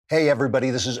Hey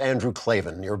everybody, this is Andrew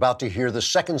Klavan. You're about to hear the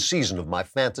second season of my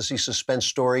fantasy suspense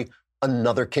story,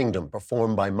 Another Kingdom,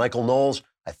 performed by Michael Knowles.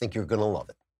 I think you're going to love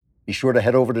it. Be sure to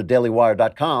head over to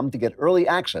dailywire.com to get early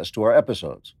access to our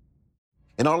episodes.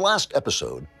 In our last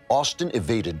episode, Austin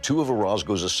evaded two of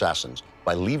Orozco's assassins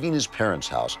by leaving his parents'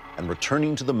 house and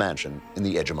returning to the mansion in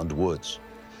the Edgemont Woods.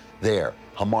 There,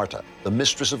 Hamarta, the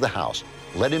mistress of the house,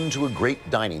 led him to a great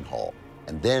dining hall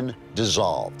and then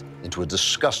dissolved into a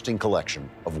disgusting collection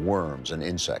of worms and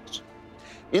insects.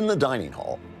 In the dining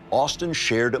hall, Austin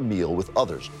shared a meal with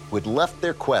others who had left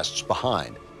their quests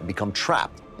behind and become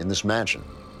trapped in this mansion.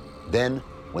 Then,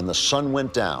 when the sun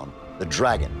went down, the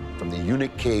dragon from the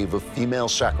eunuch cave of female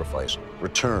sacrifice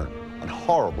returned and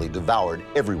horribly devoured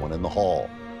everyone in the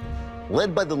hall.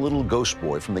 Led by the little ghost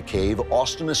boy from the cave,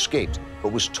 Austin escaped,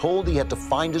 but was told he had to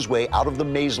find his way out of the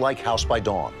maze-like house by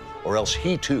dawn, or else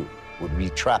he too would be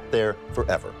trapped there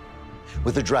forever.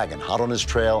 With the dragon hot on his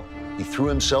trail, he threw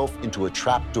himself into a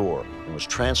trap door and was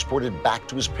transported back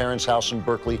to his parents' house in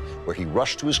Berkeley, where he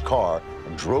rushed to his car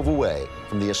and drove away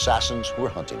from the assassins who were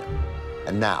hunting him.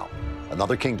 And now,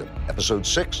 Another Kingdom, Episode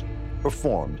 6,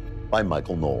 performed by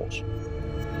Michael Knowles.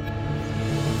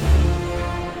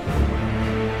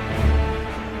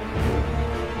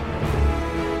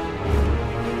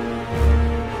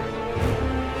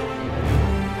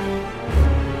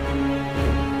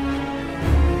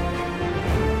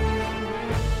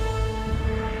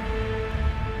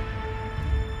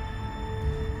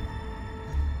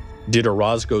 Did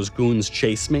Orozco's goons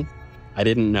chase me? I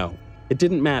didn't know. It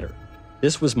didn't matter.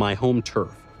 This was my home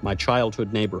turf, my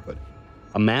childhood neighborhood.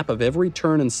 A map of every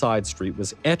turn and side street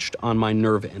was etched on my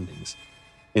nerve endings.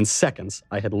 In seconds,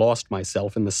 I had lost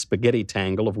myself in the spaghetti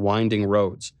tangle of winding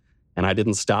roads, and I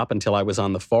didn't stop until I was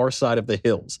on the far side of the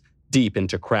hills, deep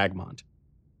into Cragmont.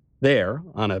 There,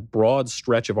 on a broad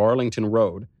stretch of Arlington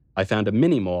Road, I found a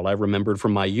mini-mall I remembered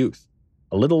from my youth,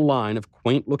 a little line of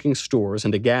quaint-looking stores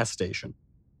and a gas station.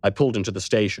 I pulled into the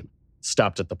station,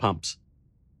 stopped at the pumps.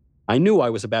 I knew I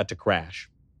was about to crash.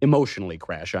 Emotionally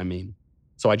crash, I mean.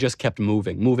 So I just kept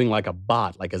moving like a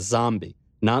bot, like a zombie,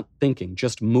 not thinking,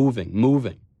 just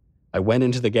moving. I went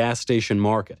into the gas station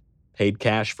market, paid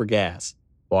cash for gas,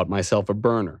 bought myself a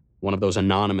burner, one of those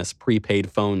anonymous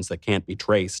prepaid phones that can't be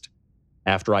traced.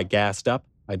 After I gassed up,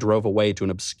 I drove away to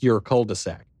an obscure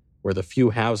cul-de-sac where the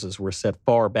few houses were set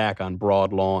far back on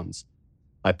broad lawns.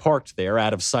 I parked there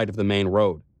out of sight of the main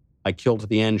road. I killed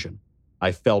the engine.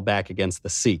 I fell back against the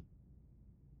seat.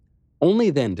 Only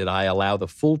then did I allow the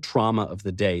full trauma of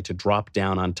the day to drop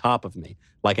down on top of me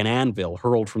like an anvil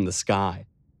hurled from the sky.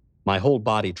 My whole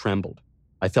body trembled.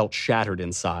 I felt shattered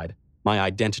inside, my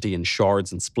identity in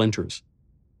shards and splinters.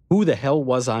 Who the hell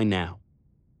was I now?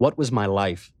 What was my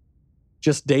life?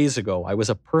 Just days ago, I was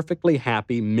a perfectly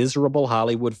happy, miserable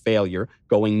Hollywood failure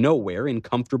going nowhere in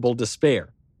comfortable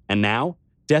despair. And now,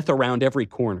 death around every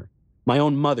corner. My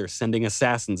own mother sending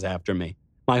assassins after me.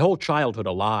 My whole childhood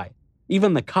a lie.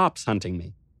 Even the cops hunting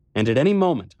me. And at any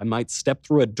moment, I might step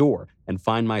through a door and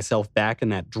find myself back in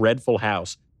that dreadful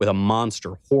house with a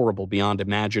monster horrible beyond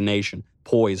imagination,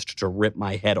 poised to rip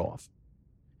my head off.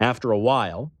 After a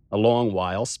long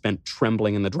while, spent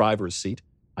trembling in the driver's seat,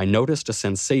 I noticed a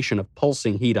sensation of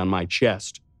pulsing heat on my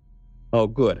chest. Oh,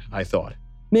 good, I thought.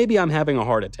 Maybe I'm having a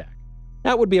heart attack.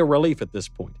 That would be a relief at this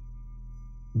point.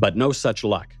 But no such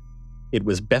luck. It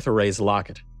was Bethora's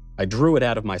locket. I drew it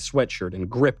out of my sweatshirt and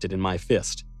gripped it in my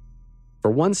fist.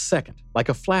 For 1 second, like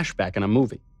a flashback in a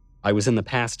movie, I was in the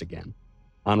past again,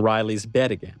 on Riley's bed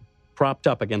again, propped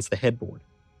up against the headboard,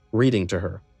 reading to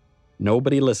her.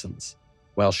 Nobody listens,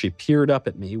 while she peered up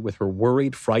at me with her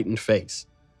worried, frightened face.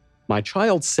 My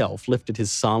child self lifted his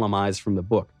solemn eyes from the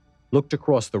book, looked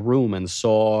across the room and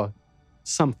saw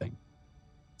something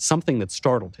that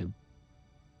startled him.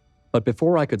 But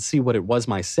before I could see what it was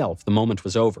myself, the moment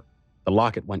was over. The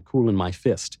locket went cool in my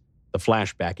fist. The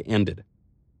flashback ended.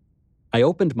 I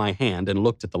opened my hand and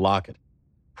looked at the locket,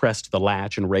 pressed the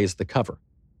latch and raised the cover.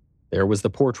 There was the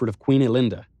portrait of Queen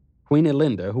Elinda. Queen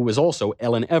Elinda, who was also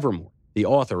Ellen Evermore, the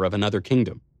author of Another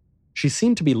Kingdom. She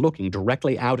seemed to be looking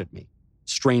directly out at me.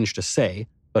 Strange to say,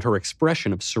 but her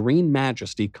expression of serene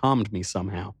majesty calmed me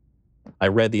somehow. I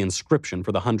read the inscription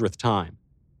for the 100th time.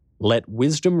 Let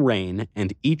wisdom reign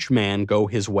and each man go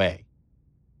his way.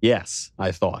 Yes,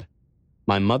 I thought.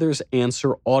 My mother's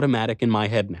answer automatic in my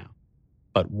head now.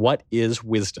 But what is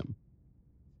wisdom?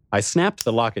 I snapped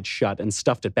the locket shut and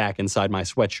stuffed it back inside my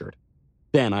sweatshirt.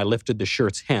 Then I lifted the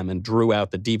shirt's hem and drew out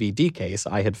the DVD case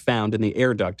I had found in the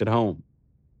air duct at home.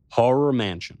 Horror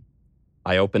Mansion.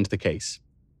 I opened the case.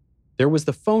 There was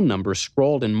the phone number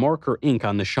scrawled in marker ink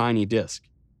on the shiny disc.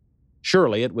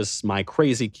 Surely it was my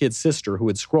crazy kid sister who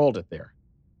had scrawled it there.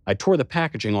 I tore the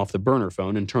packaging off the burner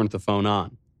phone and turned the phone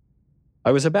on.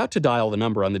 I was about to dial the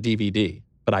number on the DVD,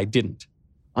 but I didn't.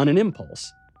 On an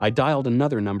impulse, I dialed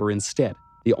another number instead,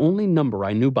 the only number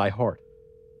I knew by heart.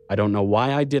 I don't know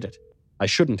why I did it. I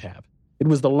shouldn't have. It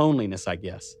was the loneliness, I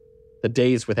guess. The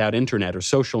days without internet or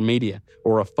social media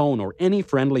or a phone or any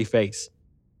friendly face.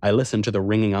 I listened to the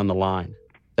ringing on the line,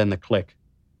 then the click.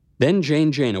 Then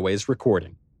Jane Janeway's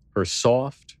recording. Her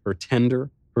soft, her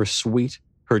tender, her sweet,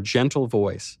 her gentle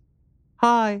voice.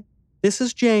 "Hi, this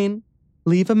is Jane.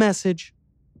 Leave a message."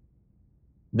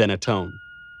 Then a tone.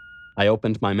 I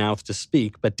opened my mouth to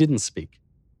speak, but didn't speak.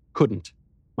 Couldn't.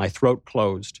 My throat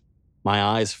closed. My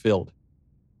eyes filled.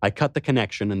 I cut the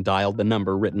connection and dialed the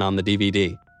number written on the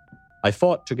DVD. I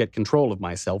fought to get control of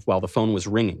myself while the phone was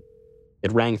ringing.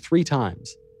 It rang 3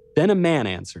 times. Then a man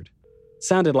answered.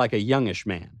 Sounded like a youngish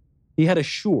man. He had a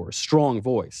sure, strong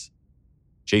voice.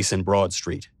 "Jason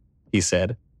Broadstreet," he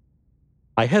said.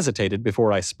 I hesitated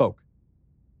before I spoke.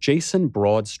 Jason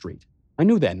Broadstreet. I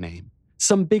knew that name.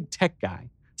 Some big tech guy.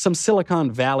 Some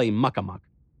Silicon Valley muckamuck.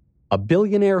 A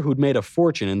billionaire who'd made a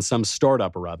fortune in some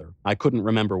startup or other. I couldn't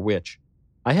remember which.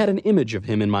 I had an image of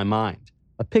him in my mind.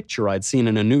 A picture I'd seen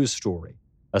in a news story.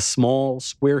 A small,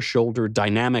 square-shouldered,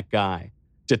 dynamic guy.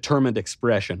 Determined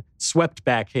expression. Swept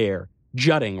back hair.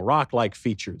 Jutting, rock-like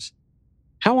features.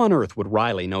 How on earth would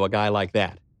Riley know a guy like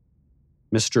that?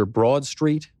 "Mr.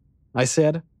 Broadstreet?" I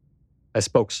said. I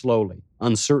spoke slowly,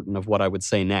 uncertain of what I would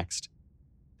say next.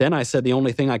 Then I said the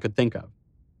only thing I could think of.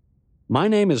 "My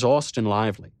name is Austin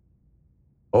Lively."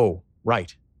 "Oh,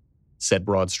 right," said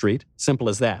Broadstreet. Simple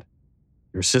as that.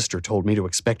 "Your sister told me to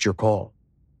expect your call."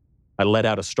 I let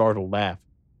out a startled laugh.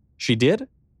 "She did?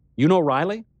 You know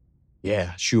Riley?"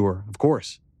 "Yeah, sure, of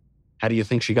course. How do you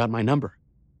think she got my number?"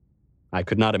 I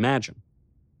could not imagine.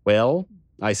 "Well,"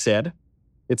 I said.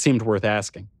 It seemed worth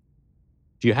asking.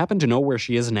 "Do you happen to know where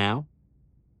she is now?"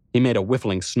 He made a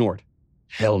whiffling snort.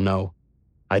 "Hell no.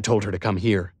 I told her to come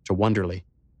here, to Wonderly.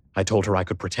 I told her I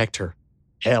could protect her.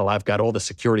 Hell, I've got all the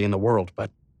security in the world,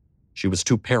 but she was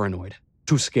too paranoid,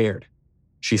 too scared.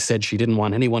 She said she didn't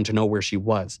want anyone to know where she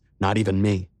was, not even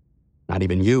me. Not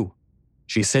even you.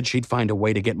 She said she'd find a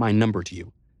way to get my number to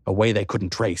you, a way they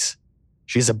couldn't trace.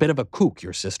 She's a bit of a kook,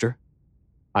 your sister."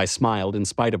 I smiled in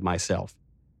spite of myself.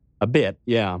 "A bit,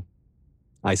 yeah,"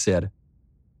 I said.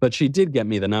 "But she did get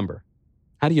me the number.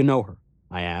 How do you know her?"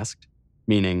 I asked.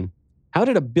 Meaning, how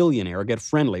did a billionaire get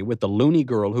friendly with the loony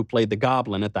girl who played the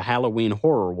goblin at the Halloween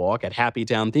horror walk at Happy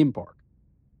Town theme park?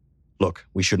 "Look,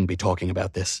 we shouldn't be talking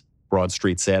about this,"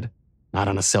 Broadstreet said. "Not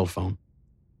on a cell phone."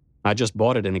 "I just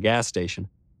bought it in a gas station.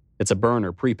 It's a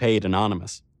burner, prepaid,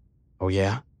 anonymous." "Oh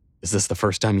yeah? Is this the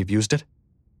first time you've used it?"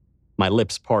 My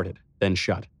lips parted, then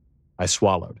shut. I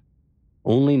swallowed.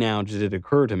 Only now did it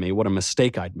occur to me what a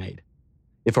mistake I'd made.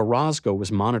 If Orozco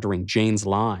was monitoring Jane's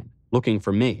line, looking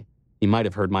for me, he might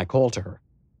have heard my call to her.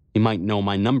 He might know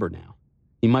my number now.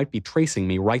 He might be tracing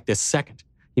me right this second.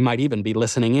 He might even be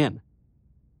listening in.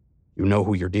 "You know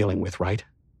who you're dealing with, right?"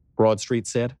 Broadstreet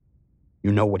said.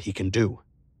 "You know what he can do."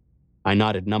 I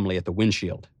nodded numbly at the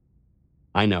windshield.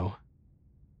 "I know."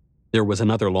 There was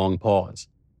another long pause.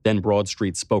 Then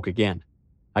Broadstreet spoke again.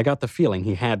 I got the feeling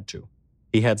he had to.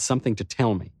 He had something to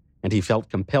tell me, and he felt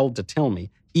compelled to tell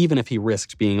me, even if he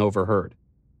risked being overheard.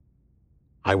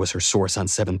 "I was her source on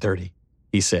 730,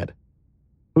 he said.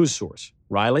 "Whose source?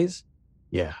 Riley's?"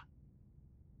 "Yeah."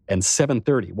 "And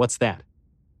 730, what's that?"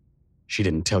 "She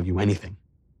didn't tell you anything."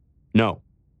 "No."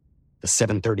 "The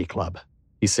 730 Club,"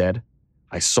 he said.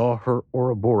 "I saw her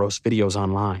Ouroboros videos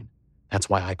online. That's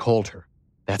why I called her.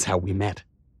 That's how we met.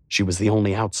 She was the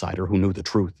only outsider who knew the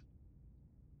truth."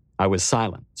 I was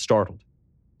silent, startled.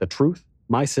 The truth?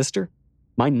 My sister?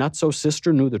 My nutso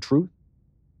sister knew the truth?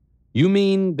 "You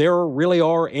mean there really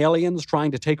are aliens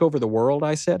trying to take over the world?"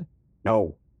 I said.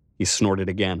 "No," he snorted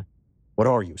again. "What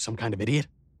are you, some kind of idiot?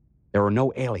 There are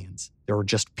no aliens. There are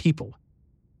just people."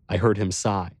 I heard him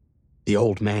sigh. "The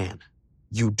old man.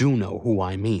 You do know who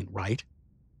I mean, right?"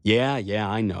 Yeah,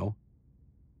 I know."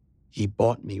 "He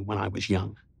bought me when I was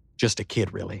young. Just a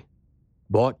kid, really.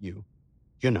 Bought you.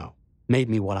 You know, made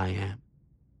me what I am.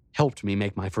 Helped me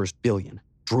make my first billion.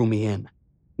 Drew me in.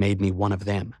 Made me one of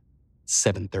them.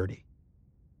 730.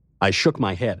 I shook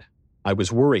my head. I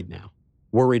was worried now.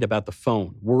 Worried about the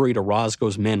phone. Worried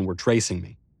Orozco's men were tracing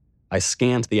me. I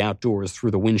scanned the outdoors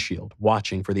through the windshield,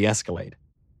 watching for the Escalade.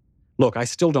 "Look, I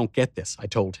still don't get this," I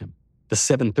told him. "The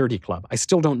 730 Club. I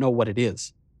still don't know what it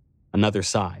is." Another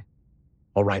sigh.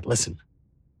 "All right, listen.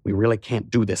 We really can't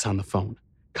do this on the phone.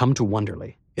 Come to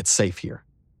Wonderly. It's safe here.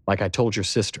 Like I told your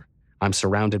sister, I'm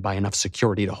surrounded by enough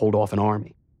security to hold off an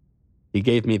army." He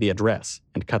gave me the address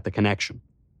and cut the connection.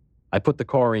 I put the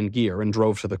car in gear and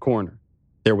drove to the corner.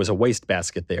 There was a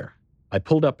wastebasket there. I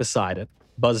pulled up beside it,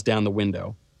 buzzed down the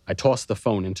window. I tossed the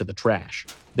phone into the trash.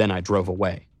 Then I drove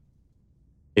away.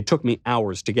 It took me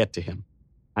hours to get to him.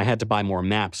 I had to buy more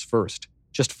maps first.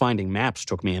 Just finding maps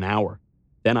took me an hour.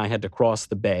 Then I had to cross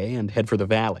the bay and head for the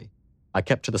valley. I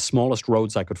kept to the smallest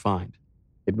roads I could find.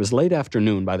 It was late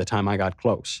afternoon by the time I got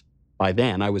close. By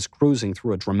then, I was cruising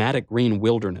through a dramatic green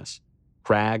wilderness.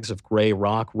 Crags of gray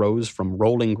rock rose from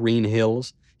rolling green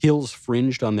hills, hills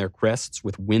fringed on their crests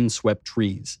with wind-swept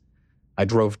trees. I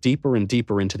drove deeper and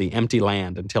deeper into the empty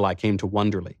land until I came to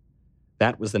Wonderly.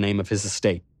 That was the name of his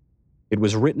estate. It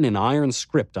was written in iron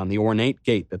script on the ornate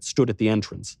gate that stood at the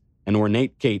entrance, an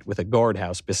ornate gate with a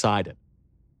guardhouse beside it.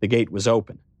 The gate was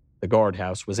open. The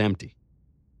guardhouse was empty.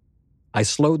 I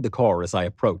slowed the car as I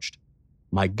approached.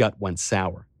 My gut went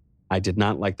sour. I did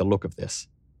not like the look of this.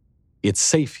 "It's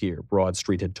safe here,"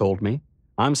 Broadstreet had told me.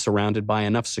 "I'm surrounded by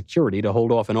enough security to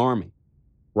hold off an army."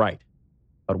 Right.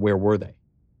 But where were they?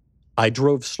 I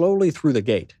drove slowly through the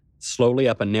gate, slowly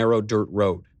up a narrow dirt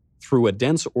road, through a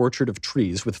dense orchard of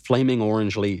trees with flaming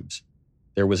orange leaves.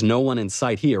 There was no one in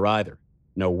sight here either.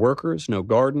 No workers, no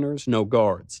gardeners, no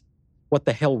guards. What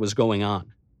the hell was going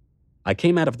on? I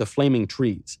came out of the flaming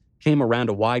trees, came around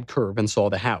a wide curve and saw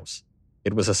the house.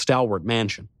 It was a stalwart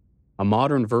mansion, a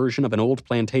modern version of an old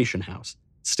plantation house,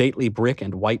 stately brick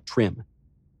and white trim.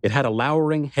 It had a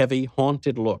lowering, heavy,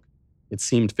 haunted look. It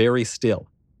seemed very still,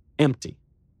 empty.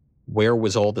 Where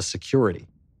was all the security?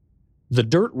 The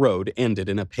dirt road ended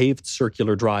in a paved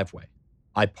circular driveway.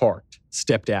 I parked,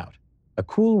 stepped out. A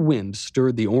cool wind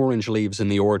stirred the orange leaves in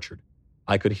the orchard.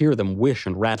 I could hear them whish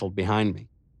and rattled behind me.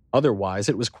 Otherwise,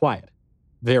 it was quiet,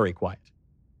 very quiet.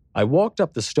 I walked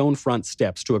up the stone front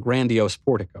steps to a grandiose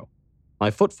portico.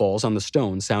 My footfalls on the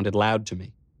stone sounded loud to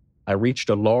me. I reached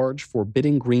a large,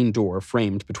 forbidding green door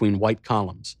framed between white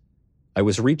columns. I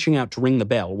was reaching out to ring the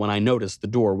bell when I noticed the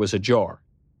door was ajar.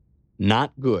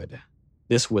 Not good.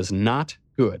 This was not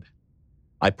good.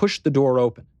 I pushed the door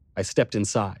open. I stepped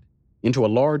inside, into a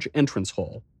large entrance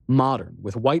hall, modern,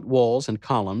 with white walls and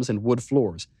columns and wood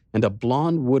floors, and a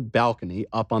blonde wood balcony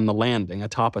up on the landing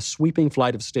atop a sweeping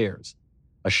flight of stairs.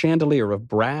 A chandelier of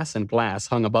brass and glass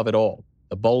hung above it all,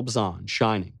 the bulbs on,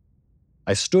 shining.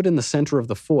 I stood in the center of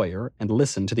the foyer and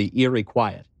listened to the eerie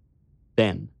quiet.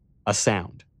 Then, a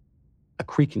sound. A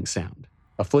creaking sound.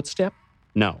 A footstep?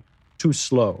 No. Too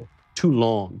slow, too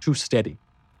long, too steady.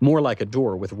 More like a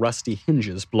door with rusty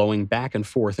hinges blowing back and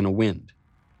forth in a wind.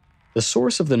 The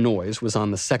source of the noise was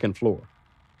on the second floor.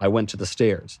 I went to the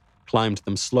stairs, climbed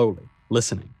them slowly,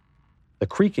 listening. The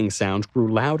creaking sound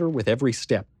grew louder with every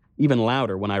step, even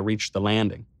louder when I reached the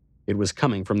landing. It was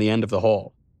coming from the end of the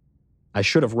hall. I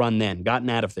should have run then, gotten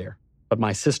out of there, but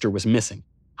my sister was missing,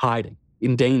 hiding,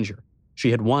 in danger.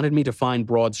 She had wanted me to find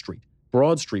Broadstreet.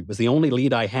 Broadstreet was the only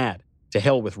lead I had. To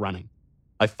hell with running.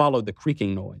 I followed the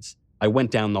creaking noise. I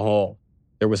went down the hall.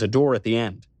 There was a door at the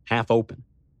end, half open.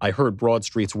 I heard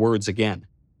Broadstreet's words again.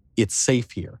 "It's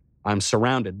safe here. I'm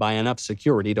surrounded by enough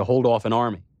security to hold off an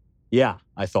army." Yeah,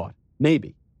 I thought.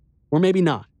 Maybe. Or maybe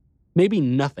not. Maybe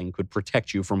nothing could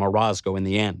protect you from Orozco in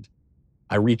the end.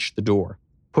 I reached the door,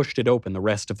 pushed it open the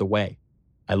rest of the way.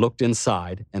 I looked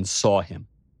inside and saw him.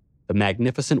 The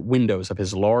magnificent windows of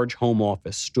his large home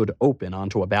office stood open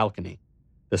onto a balcony.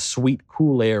 The sweet,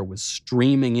 cool air was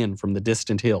streaming in from the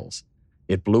distant hills.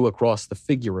 It blew across the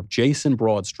figure of Jason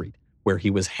Broadstreet, where he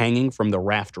was hanging from the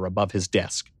rafter above his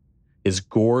desk. His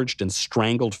gorged and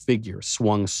strangled figure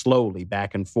swung slowly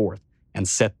back and forth and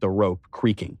set the rope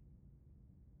creaking.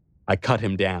 I cut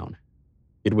him down.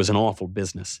 It was an awful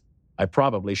business. I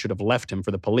probably should have left him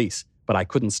for the police, but I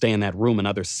couldn't stay in that room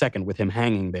another second with him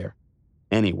hanging there.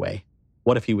 Anyway,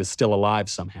 what if he was still alive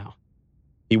somehow?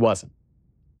 He wasn't.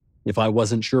 If I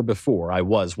wasn't sure before, I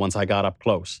was once I got up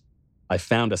close. I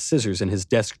found a scissors in his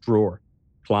desk drawer,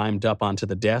 climbed up onto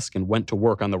the desk and went to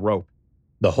work on the rope.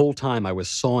 The whole time I was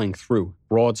sawing through,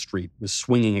 Broadstreet was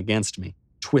swinging against me,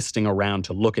 twisting around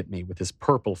to look at me with his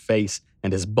purple face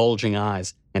and his bulging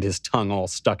eyes and his tongue all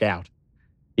stuck out.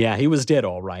 Yeah, he was dead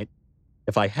all right.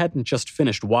 If I hadn't just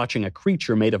finished watching a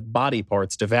creature made of body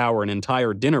parts devour an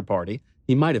entire dinner party,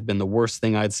 he might have been the worst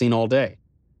thing I'd seen all day.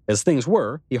 As things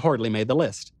were, he hardly made the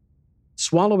list.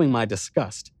 Swallowing my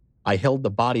disgust, I held the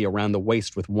body around the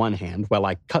waist with one hand while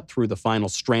I cut through the final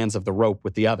strands of the rope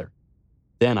with the other.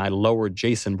 Then I lowered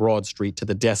Jason Broadstreet to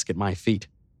the desk at my feet.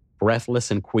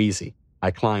 Breathless and queasy, I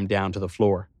climbed down to the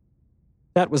floor.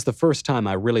 That was the first time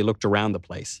I really looked around the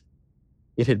place.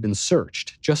 It had been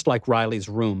searched, just like Riley's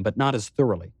room, but not as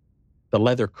thoroughly. The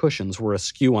leather cushions were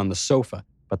askew on the sofa,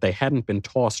 but they hadn't been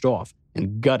tossed off,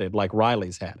 and gutted like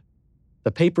Riley's had.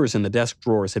 The papers in the desk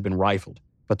drawers had been rifled,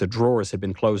 but the drawers had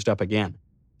been closed up again,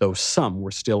 though some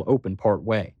were still open part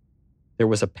way. There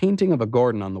was a painting of a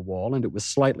garden on the wall, and it was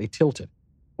slightly tilted.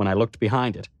 When I looked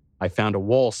behind it, I found a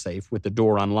wall safe with the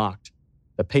door unlocked.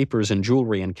 The papers and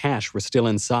jewelry and cash were still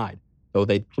inside, though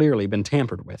they'd clearly been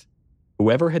tampered with.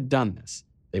 Whoever had done this,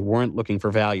 they weren't looking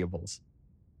for valuables.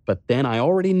 But then I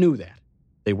already knew that.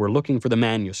 They were looking for the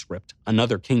manuscript,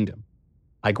 Another Kingdom.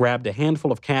 I grabbed a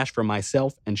handful of cash for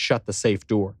myself and shut the safe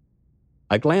door.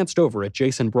 I glanced over at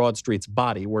Jason Broadstreet's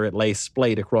body where it lay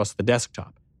splayed across the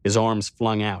desktop, his arms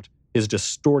flung out, his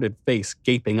distorted face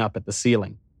gaping up at the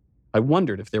ceiling. I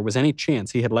wondered if there was any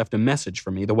chance he had left a message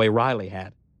for me the way Riley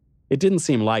had. It didn't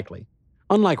seem likely.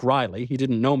 Unlike Riley, he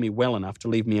didn't know me well enough to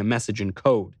leave me a message in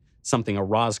code, something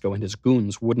Orozco and his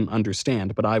goons wouldn't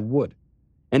understand, but I would.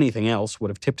 Anything else would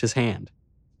have tipped his hand.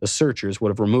 The searchers would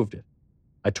have removed it.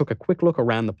 I took a quick look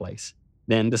around the place,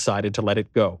 then decided to let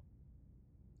it go.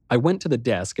 I went to the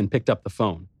desk and picked up the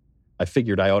phone. I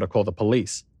figured I ought to call the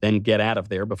police, then get out of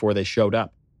there before they showed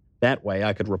up. That way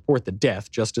I could report the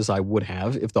death just as I would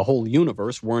have if the whole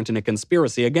universe weren't in a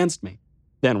conspiracy against me,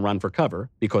 then run for cover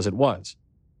because it was.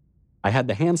 I had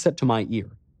the handset to my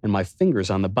ear and my fingers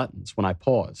on the buttons when I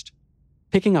paused.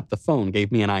 Picking up the phone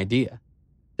gave me an idea.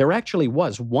 There actually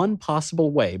was one possible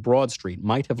way Broadstreet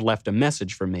might have left a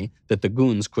message for me that the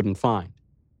goons couldn't find.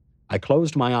 I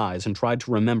closed my eyes and tried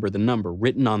to remember the number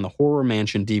written on the Horror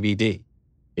Mansion DVD.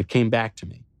 It came back to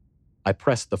me. I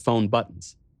pressed the phone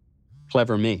buttons.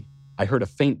 Clever me. I heard a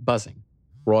faint buzzing.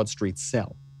 Broadstreet's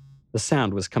cell. The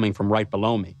sound was coming from right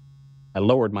below me. I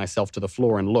lowered myself to the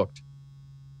floor and looked.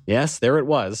 Yes, there it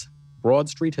was.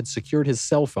 Broadstreet had secured his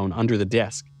cell phone under the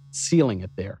desk, sealing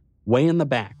it there, way in the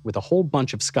back, with a whole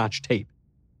bunch of Scotch tape.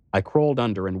 I crawled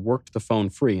under and worked the phone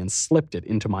free and slipped it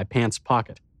into my pants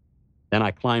pocket. Then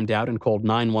I climbed out and called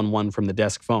 911 from the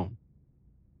desk phone.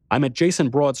 "I'm at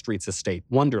Jason Broadstreet's estate,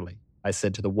 Wonderly," I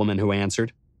said to the woman who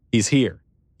answered. "He's here.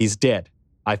 He's dead.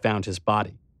 I found his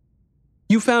body."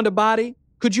 "You found a body?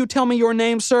 Could you tell me your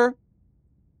name, sir?"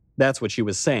 That's what she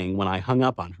was saying when I hung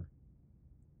up on her.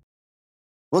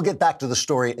 We'll get back to the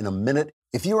story in a minute.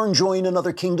 If you're enjoying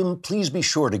Another Kingdom, please be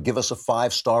sure to give us a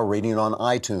 5-star rating on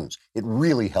iTunes. It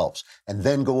really helps. And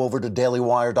then go over to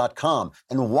dailywire.com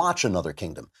and watch Another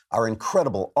Kingdom. Our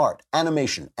incredible art,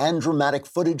 animation, and dramatic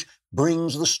footage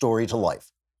brings the story to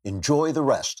life. Enjoy the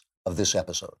rest of this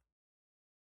episode.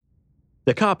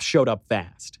 The cops showed up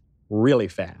fast, really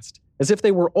fast, as if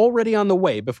they were already on the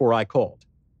way before I called.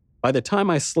 By the time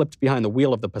I slipped behind the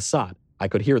wheel of the Passat, I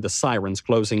could hear the sirens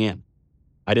closing in.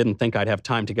 I didn't think I'd have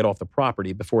time to get off the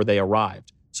property before they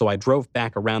arrived, so I drove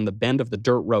back around the bend of the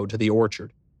dirt road to the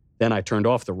orchard. Then I turned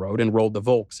off the road and rolled the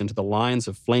Volks into the lines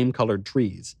of flame-colored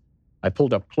trees. I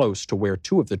pulled up close to where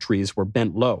 2 of the trees were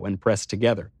bent low and pressed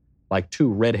together, like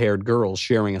 2 red-haired girls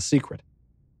sharing a secret.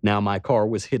 Now my car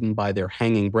was hidden by their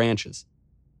hanging branches.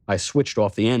 I switched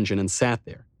off the engine and sat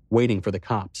there, waiting for the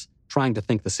cops, trying to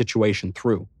think the situation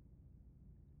through.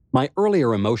 My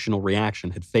earlier emotional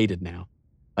reaction had faded now.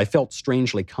 I felt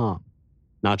strangely calm.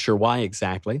 Not sure why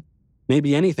exactly.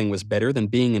 Maybe anything was better than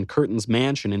being in Curtin's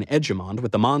mansion in Edgemont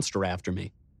with the monster after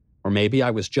me. Or maybe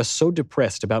I was just so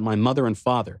depressed about my mother and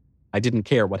father, I didn't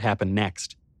care what happened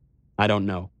next. I don't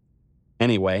know.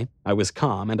 Anyway, I was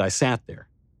calm and I sat there,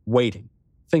 waiting,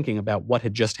 thinking about what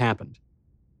had just happened.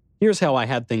 Here's how I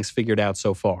had things figured out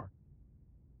so far.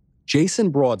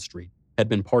 Jason Broadstreet had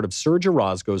been part of Serge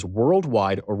Orozco's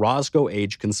worldwide Orozco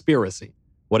Age conspiracy,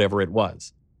 whatever it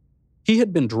was. He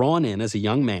had been drawn in as a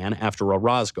young man after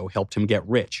Orozco helped him get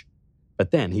rich.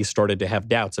 But then he started to have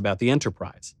doubts about the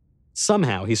enterprise.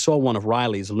 Somehow he saw one of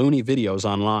Riley's loony videos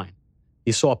online.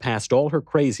 He saw past all her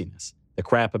craziness, the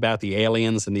crap about the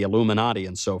aliens and the Illuminati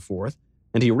and so forth,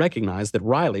 and he recognized that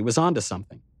Riley was onto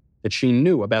something, that she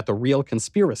knew about the real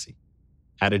conspiracy.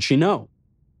 How did she know?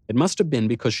 It must have been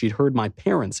because she'd heard my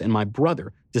parents and my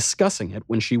brother discussing it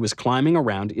when she was climbing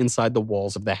around inside the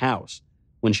walls of the house,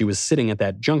 when she was sitting at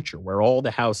that juncture where all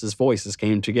the house's voices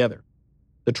came together.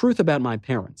 The truth about my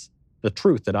parents, the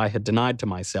truth that I had denied to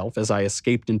myself as I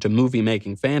escaped into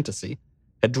movie-making fantasy,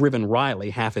 had driven Riley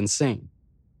half insane.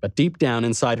 But deep down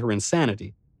inside her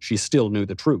insanity, she still knew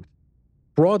the truth.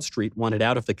 Broadstreet wanted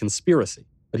out of the conspiracy,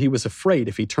 but he was afraid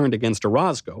if he turned against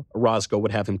Orozco, Orozco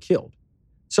would have him killed.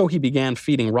 So he began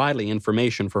feeding Riley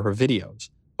information for her videos,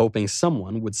 hoping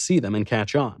someone would see them and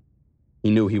catch on.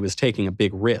 He knew he was taking a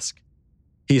big risk.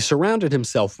 He surrounded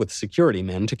himself with security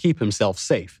men to keep himself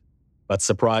safe. But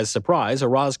surprise, surprise,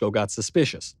 Orozco got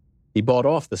suspicious. He bought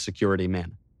off the security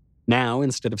men. Now,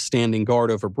 instead of standing guard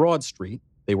over Broadstreet,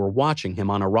 they were watching him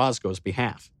on Orozco's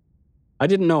behalf. I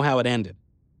didn't know how it ended.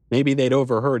 Maybe they'd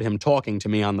overheard him talking to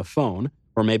me on the phone,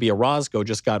 or maybe Orozco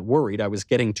just got worried I was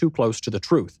getting too close to the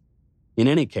truth. In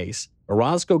any case,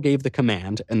 Orozco gave the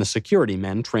command and the security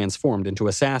men transformed into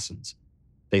assassins.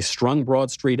 They strung Broad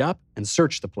Street up and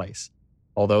searched the place,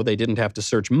 although they didn't have to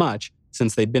search much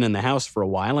since they'd been in the house for a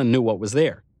while and knew what was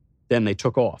there. Then they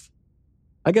took off.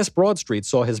 I guess Broad Street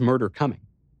saw his murder coming.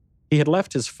 He had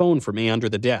left his phone for me under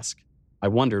the desk. I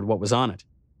wondered what was on it.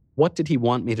 What did he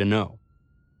want me to know?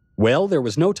 Well, there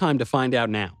was no time to find out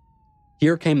now.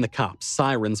 Here came the cops,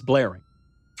 sirens blaring.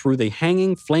 Through the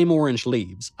hanging flame-orange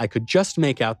leaves, I could just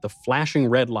make out the flashing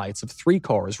red lights of 3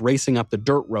 cars racing up the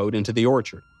dirt road into the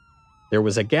orchard. There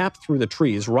was a gap through the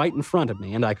trees right in front of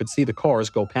me, and I could see the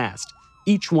cars go past,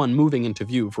 each one moving into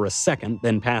view for a second,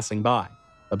 then passing by,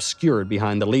 obscured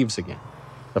behind the leaves again.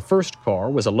 The first car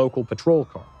was a local patrol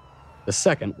car. The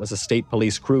second was a state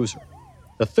police cruiser.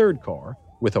 The third car,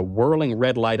 with a whirling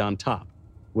red light on top,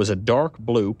 was a dark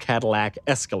blue Cadillac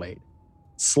Escalade.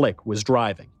 Slick was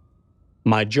driving.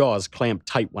 My jaws clamped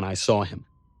tight when I saw him.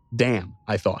 Damn,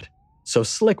 I thought. So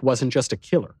Slick wasn't just a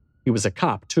killer. He was a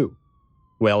cop, too.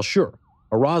 Well, sure.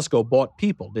 Orozco bought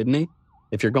people, didn't he?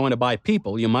 If you're going to buy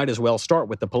people, you might as well start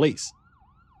with the police.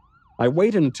 I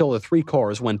waited until the 3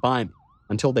 cars went by me,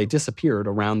 until they disappeared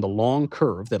around the long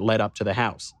curve that led up to the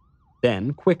house.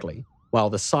 Then, quickly, while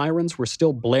the sirens were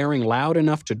still blaring loud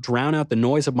enough to drown out the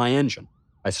noise of my engine,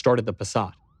 I started the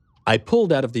Passat. I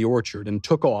pulled out of the orchard and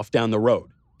took off down the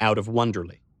road, out of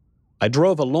Wonderly. I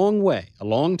drove a long way, a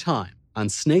long time, on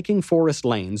snaking forest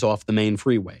lanes off the main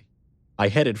freeway. I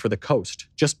headed for the coast,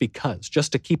 just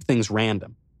to keep things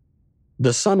random.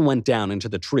 The sun went down into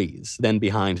the trees, then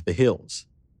behind the hills.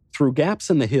 Through gaps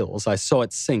in the hills, I saw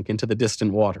it sink into the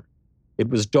distant water. It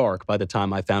was dark by the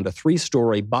time I found a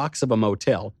 3-story box of a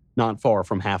motel not far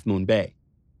from Half Moon Bay.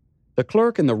 The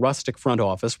clerk in the rustic front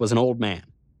office was an old man.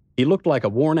 He looked like a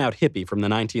worn-out hippie from the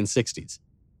 1960s.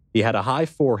 He had a high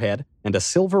forehead and a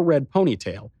silver-red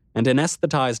ponytail and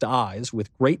anesthetized eyes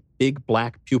with great big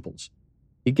black pupils.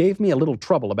 He gave me a little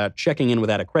trouble about checking in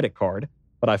without a credit card,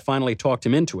 but I finally talked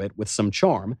him into it with some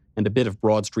charm and a bit of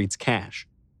Broad Street's cash.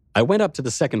 I went up to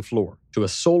the second floor, to a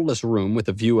soulless room with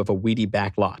a view of a weedy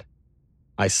back lot.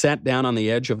 I sat down on the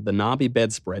edge of the knobby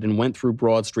bedspread and went through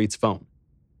Broad Street's phone.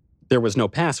 There was no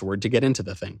password to get into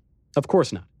the thing. Of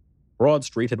course not. Broad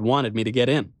Street had wanted me to get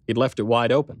in. He'd left it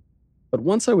wide open. But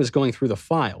once I was going through the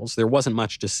files, there wasn't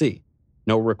much to see.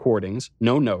 No recordings,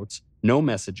 no notes, no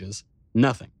messages,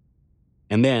 nothing.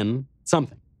 And then,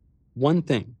 something. One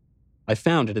thing. I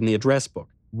found it in the address book.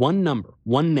 One number,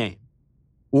 one name.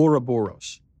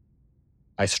 Ouroboros.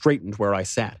 I straightened where I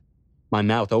sat. My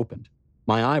mouth opened.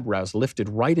 My eyebrows lifted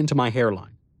right into my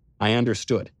hairline. I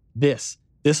understood. This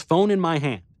phone in my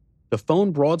hand, the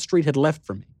phone Broad Street had left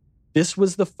for me, this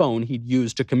was the phone he'd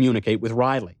used to communicate with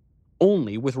Riley.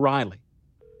 Only with Riley.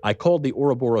 I called the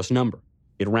Ouroboros number.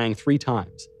 It rang 3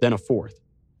 times, then a 4th.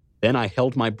 Then I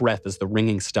held my breath as the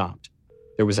ringing stopped.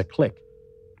 There was a click,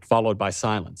 followed by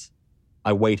silence.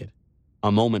 I waited.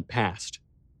 A moment passed.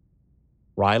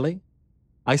 Riley?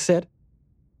 I said.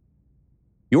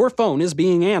 Your phone is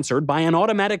being answered by an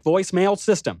automatic voicemail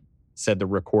system, said the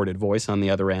recorded voice on the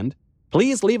other end.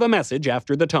 Please leave a message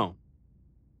after the tone.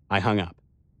 I hung up.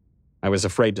 I was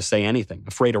afraid to say anything,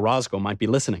 afraid Orozco might be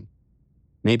listening.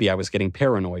 Maybe I was getting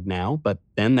paranoid now, but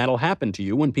then that'll happen to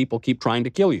you when people keep trying to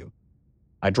kill you.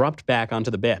 I dropped back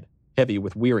onto the bed, heavy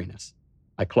with weariness.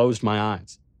 I closed my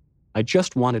eyes. I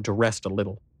just wanted to rest a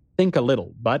little, think a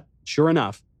little, but, sure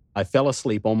enough, I fell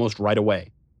asleep almost right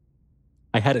away.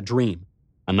 I had a dream,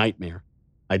 a nightmare.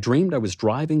 I dreamed I was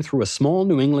driving through a small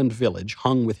New England village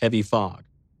hung with heavy fog.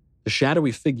 The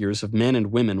shadowy figures of men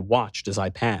and women watched as I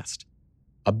passed.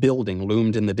 A building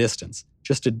loomed in the distance,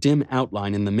 just a dim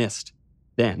outline in the mist.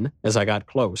 Then, as I got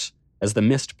close, as the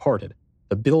mist parted,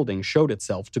 the building showed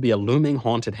itself to be a looming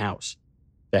haunted house.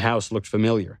 The house looked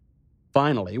familiar.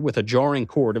 Finally, with a jarring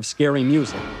chord of scary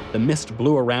music, the mist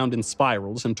blew around in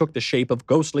spirals and took the shape of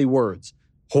ghostly words.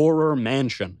 Horror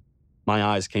Mansion. My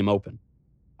eyes came open.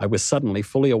 I was suddenly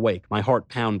fully awake, my heart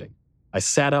pounding. I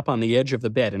sat up on the edge of the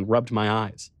bed and rubbed my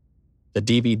eyes. The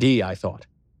DVD, I thought.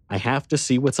 I have to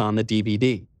see what's on the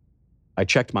DVD. I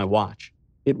checked my watch.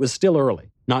 It was still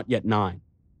early, not yet 9.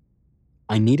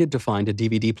 I needed to find a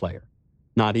DVD player.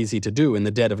 Not easy to do in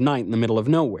the dead of night in the middle of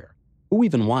nowhere. Who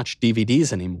even watched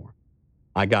DVDs anymore?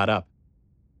 I got up.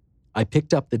 I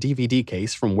picked up the DVD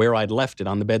case from where I'd left it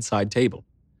on the bedside table.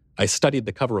 I studied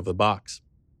the cover of the box.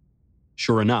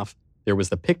 Sure enough, there was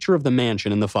the picture of the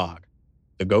mansion in the fog.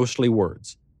 The ghostly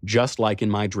words, just like in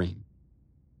my dream.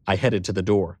 I headed to the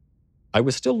door. I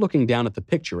was still looking down at the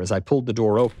picture as I pulled the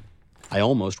door open. I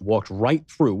almost walked right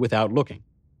through without looking.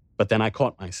 But then I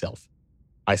caught myself.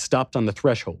 I stopped on the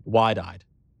threshold, wide-eyed.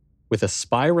 With a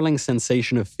spiraling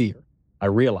sensation of fear, I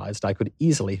realized I could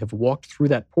easily have walked through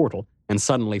that portal and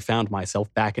suddenly found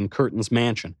myself back in Curtin's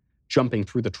mansion, jumping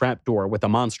through the trapdoor with the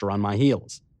monster on my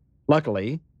heels.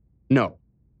 Luckily, no.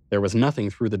 There was nothing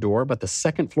through the door but the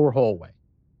second-floor hallway.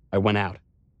 I went out.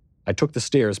 I took the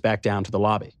stairs back down to the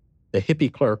lobby. The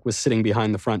hippie clerk was sitting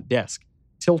behind the front desk,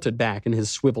 tilted back in his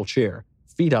swivel chair,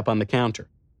 feet up on the counter.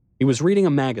 He was reading a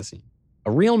magazine,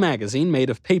 a real magazine made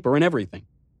of paper and everything.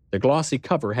 The glossy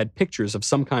cover had pictures of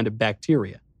some kind of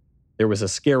bacteria. There was a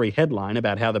scary headline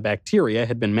about how the bacteria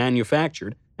had been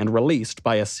manufactured and released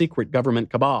by a secret government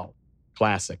cabal.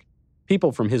 Classic.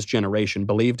 People from his generation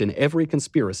believed in every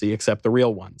conspiracy except the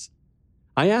real ones.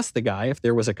 I asked the guy if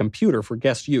there was a computer for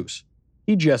guest use.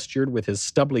 He gestured with his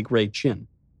stubbly gray chin.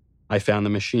 I found the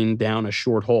machine down a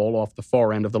short hall off the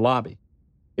far end of the lobby.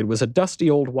 It was a dusty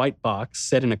old white box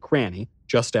set in a cranny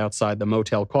just outside the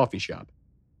motel coffee shop.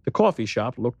 The coffee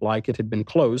shop looked like it had been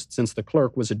closed since the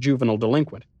clerk was a juvenile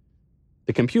delinquent.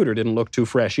 The computer didn't look too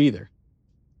fresh either.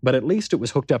 But at least it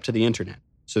was hooked up to the internet,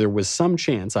 so there was some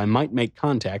chance I might make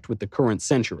contact with the current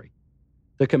century.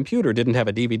 The computer didn't have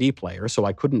a DVD player, so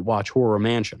I couldn't watch Horror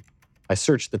Mansion. I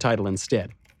searched the title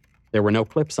instead. There were no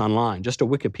clips online, just a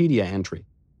Wikipedia entry.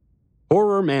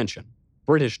 Horror Mansion.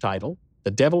 British title,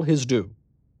 The Devil His Due.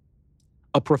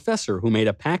 A professor who made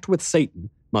a pact with Satan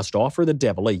must offer the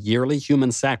devil a yearly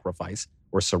human sacrifice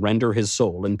or surrender his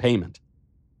soul in payment.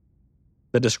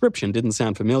 The description didn't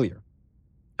sound familiar.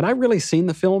 Had I really seen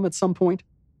the film at some point?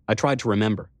 I tried to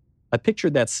remember. I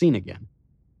pictured that scene again.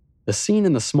 The scene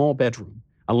in the small bedroom,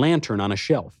 a lantern on a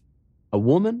shelf. A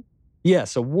woman?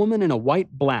 Yes, a woman in a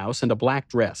white blouse and a black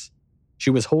dress. She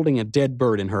was holding a dead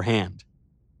bird in her hand.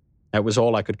 That was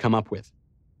all I could come up with.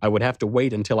 I would have to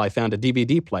wait until I found a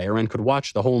DVD player and could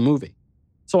watch the whole movie.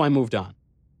 So I moved on.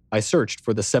 I searched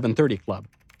for the 7:30 Club.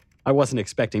 I wasn't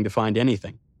expecting to find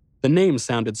anything. The name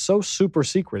sounded so super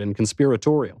secret and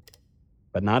conspiratorial.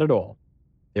 But not at all.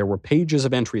 There were pages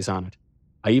of entries on it.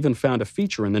 I even found a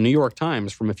feature in the New York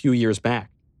Times from a few years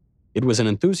back. It was an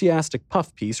enthusiastic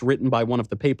puff piece written by one of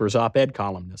the paper's op-ed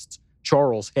columnists,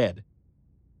 Charles Head.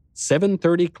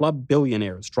 7:30 Club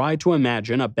billionaires try to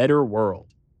imagine a better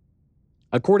world.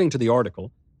 According to the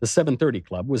article, the 7:30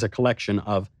 Club was a collection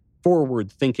of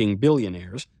forward-thinking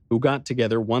billionaires who got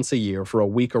together once a year for a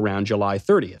week around July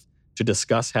 30th to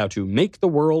discuss how to make the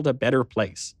world a better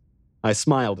place. I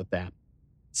smiled at that.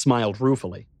 Smiled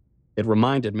ruefully. It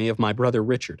reminded me of my brother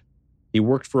Richard. He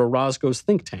worked for Orozco's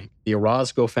think tank, the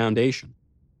Orozco Foundation.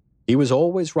 He was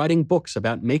always writing books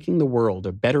about making the world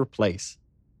a better place.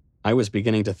 I was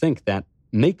beginning to think that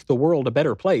make the world a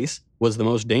better place was the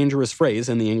most dangerous phrase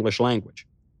in the English language.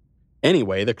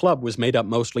 Anyway, the club was made up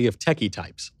mostly of techie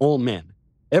types, all men.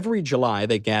 Every July,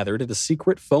 they gathered at a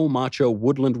secret faux macho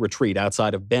woodland retreat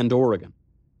outside of Bend, Oregon.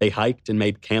 They hiked and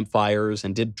made campfires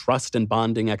and did trust and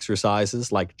bonding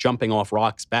exercises like jumping off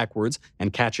rocks backwards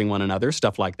and catching one another,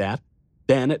 stuff like that.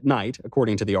 Then, at night,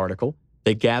 according to the article,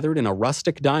 they gathered in a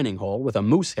rustic dining hall with a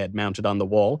moose head mounted on the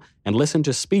wall and listened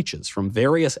to speeches from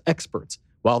various experts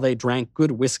while they drank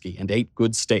good whiskey and ate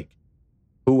good steak.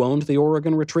 Who owned the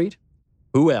Oregon retreat?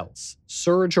 Who else?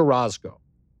 Serge Orozco.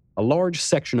 A large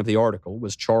section of the article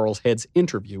was Charles Head's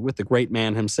interview with the great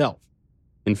man himself.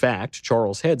 In fact,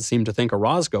 Charles Head seemed to think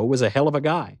Orozco was a hell of a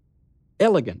guy.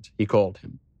 Elegant, he called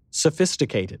him.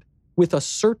 Sophisticated, with a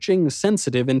searching,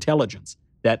 sensitive intelligence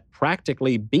that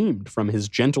practically beamed from his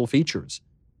gentle features.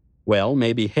 Well,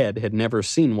 maybe Head had never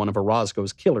seen one of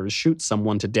Orozco's killers shoot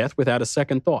someone to death without a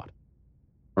second thought.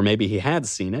 Or maybe he had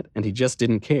seen it and he just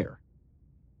didn't care.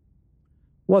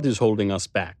 "What is holding us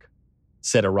back?"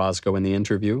 said Orozco in the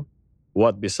interview.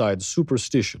 "What besides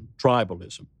superstition,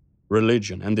 tribalism,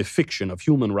 religion, and the fiction of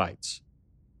human rights?"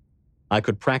 I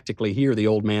could practically hear the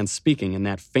old man speaking in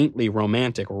that faintly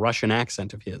romantic Russian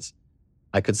accent of his.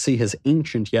 I could see his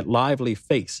ancient yet lively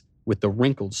face with the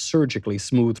wrinkles surgically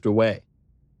smoothed away.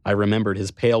 I remembered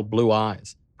his pale blue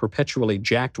eyes, perpetually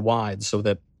jacked wide so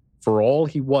that, for all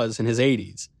he was in his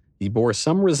 80s, he bore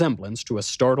some resemblance to a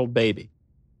startled baby.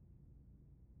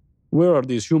 "Where are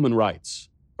these human rights?"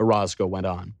 Orozco went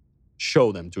on.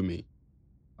 "Show them to me.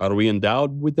 Are we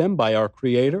endowed with them by our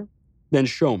Creator? Then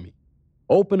show me.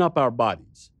 Open up our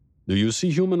bodies. Do you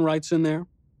see human rights in there?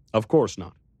 Of course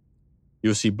not.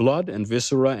 You see blood and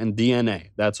viscera and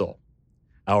DNA, that's all.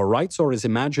 Our rights are as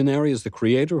imaginary as the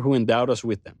Creator who endowed us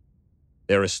with them.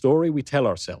 They're a story we tell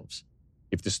ourselves.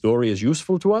 If the story is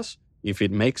useful to us, if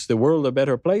it makes the world a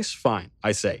better place, fine,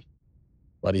 I say.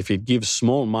 But if it gives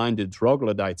small-minded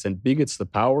troglodytes and bigots the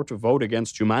power to vote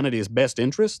against humanity's best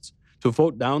interests, to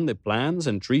vote down the plans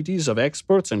and treaties of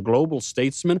experts and global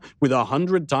statesmen with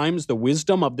 100 times the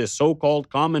wisdom of the so-called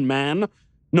common man?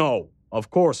 No, of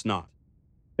course not.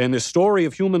 Then the story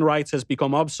of human rights has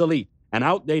become obsolete, an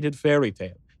outdated fairy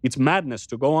tale. It's madness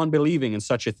to go on believing in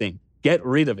such a thing. Get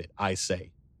rid of it, I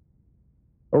say.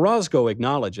 Orozco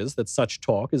acknowledges that such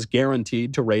talk is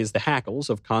guaranteed to raise the hackles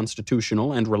of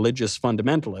constitutional and religious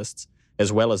fundamentalists,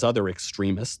 as well as other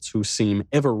extremists who seem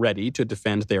ever ready to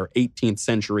defend their 18th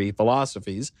century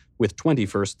philosophies with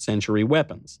 21st century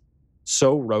weapons.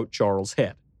 So wrote Charles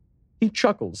Head. He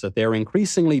chuckles at their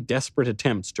increasingly desperate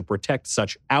attempts to protect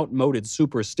such outmoded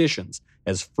superstitions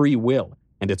as free will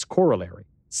and its corollary,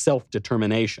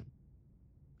 self-determination.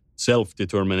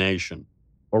 Self-determination,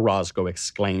 Orozco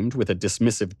exclaimed with a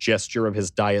dismissive gesture of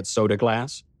his diet soda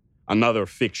glass. Another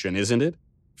fiction, isn't it?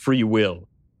 Free will.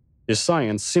 The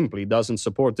science simply doesn't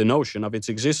support the notion of its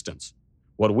existence.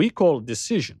 What we call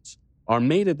decisions are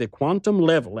made at the quantum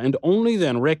level and only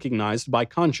then recognized by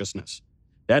consciousness.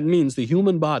 That means the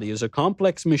human body is a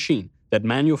complex machine that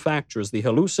manufactures the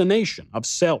hallucination of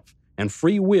self and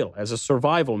free will as a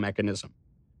survival mechanism.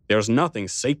 There's nothing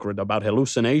sacred about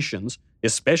hallucinations,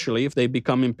 especially if they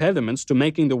become impediments to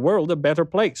making the world a better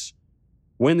place.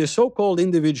 When the so-called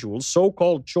individuals'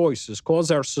 so-called choices cause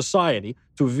our society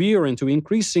to veer into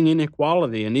increasing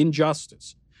inequality and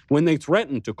injustice, when they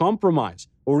threaten to compromise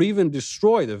or even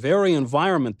destroy the very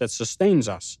environment that sustains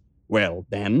us, well,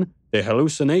 then, the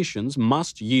hallucinations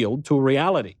must yield to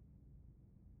reality.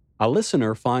 A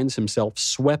listener finds himself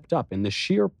swept up in the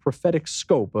sheer prophetic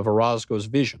scope of Orozco's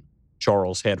vision,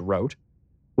 Charles Head wrote.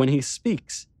 When he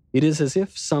speaks, it is as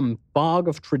if some fog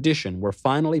of tradition were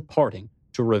finally parting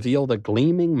to reveal the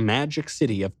gleaming magic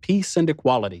city of peace and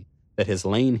equality that has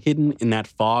lain hidden in that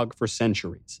fog for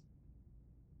centuries.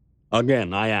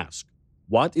 Again, I ask,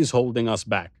 what is holding us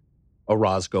back?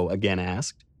 Orozco again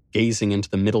asked, gazing into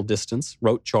the middle distance,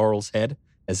 wrote Charles Head,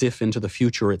 as if into the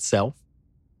future itself.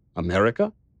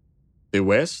 America? The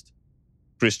West?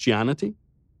 Christianity?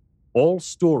 All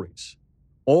stories,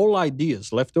 all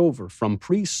ideas left over from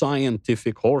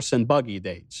pre-scientific horse and buggy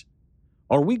days.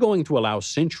 Are we going to allow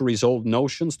centuries-old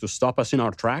notions to stop us in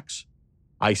our tracks?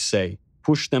 I say,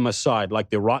 push them aside like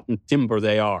the rotten timber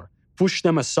they are. Push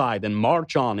them aside and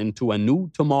march on into a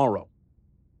new tomorrow.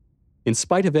 In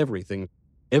spite of everything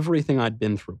I'd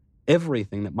been through,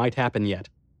 everything that might happen yet,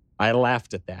 I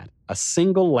laughed at that, a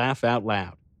single laugh out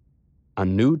loud. A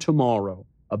new tomorrow,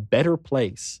 a better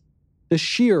place. The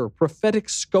sheer prophetic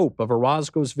scope of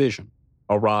Orozco's vision.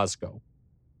 Orozco.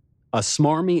 A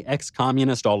smarmy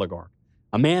ex-communist oligarch.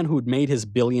 A man who'd made his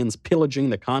billions pillaging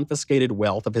the confiscated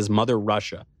wealth of his mother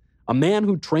Russia. A man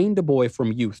who trained a boy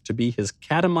from youth to be his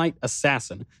catamite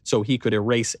assassin so he could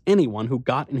erase anyone who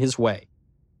got in his way.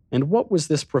 And what was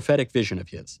this prophetic vision of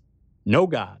his? No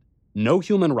God, no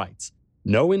human rights,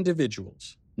 no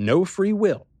individuals, no free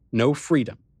will, no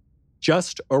freedom.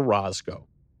 Just Orozco.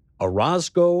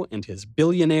 Orozco and his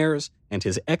billionaires and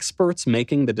his experts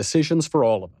making the decisions for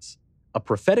all of us. A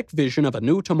prophetic vision of a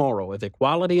new tomorrow of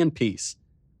equality and peace.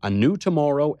 A new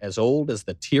tomorrow as old as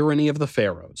the tyranny of the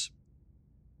pharaohs.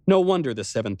 No wonder the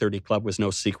 730 Club was no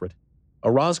secret.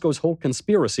 Orozco's whole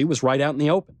conspiracy was right out in the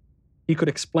open. He could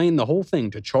explain the whole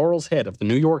thing to Charles Head of the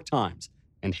New York Times,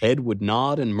 and Head would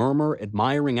nod and murmur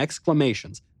admiring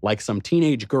exclamations like some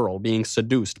teenage girl being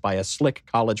seduced by a slick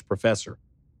college professor.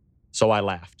 So I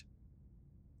laughed.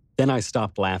 Then I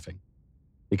stopped laughing.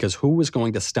 Because who was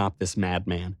going to stop this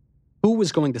madman? Who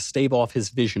was going to stave off his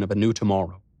vision of a new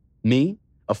tomorrow? Me?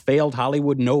 A failed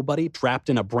Hollywood nobody trapped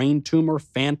in a brain tumor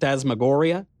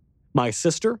phantasmagoria? My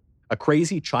sister? A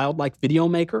crazy childlike video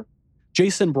maker?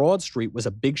 Jason Broadstreet was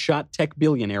a big-shot tech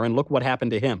billionaire, and look what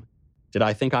happened to him. Did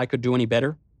I think I could do any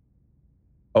better?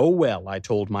 Oh well, I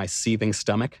told my seething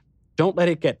stomach. Don't let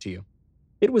it get to you.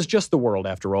 It was just the world,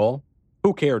 after all.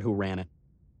 Who cared who ran it?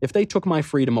 If they took my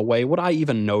freedom away, would I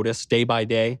even notice day by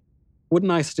day?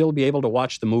 Wouldn't I still be able to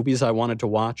watch the movies I wanted to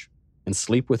watch, and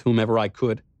sleep with whomever I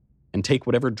could, and take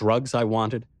whatever drugs I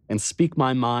wanted, and speak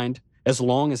my mind, as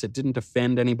long as it didn't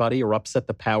offend anybody or upset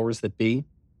the powers that be?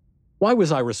 Why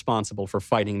was I responsible for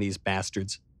fighting these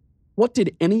bastards? What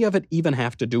did any of it even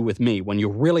have to do with me when you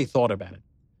really thought about it?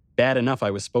 Bad enough I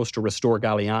was supposed to restore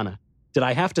Galiana. Did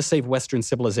I have to save Western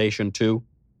civilization too?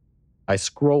 I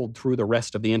scrolled through the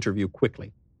rest of the interview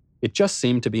quickly. It just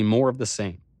seemed to be more of the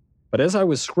same. But as I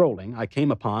was scrolling, I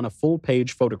came upon a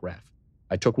full-page photograph.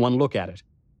 I took one look at it,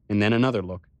 and then another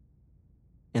look.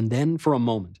 And then, for a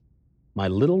moment, my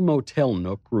little motel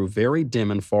nook grew very dim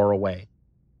and far away.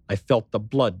 I felt the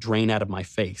blood drain out of my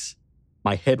face.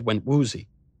 My head went woozy.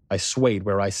 I swayed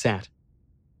where I sat.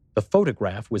 The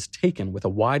photograph was taken with a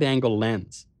wide-angle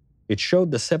lens. It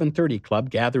showed the 7:30 Club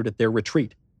gathered at their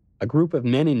retreat, a group of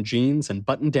men in jeans and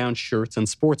button-down shirts and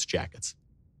sports jackets.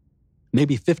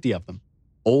 Maybe 50 of them,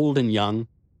 old and young,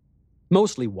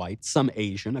 mostly white, some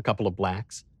Asian, a couple of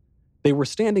blacks. They were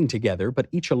standing together, but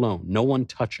each alone, no one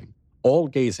touching, all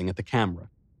gazing at the camera.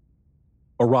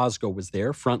 Orozco was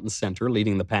there, front and center,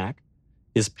 leading the pack.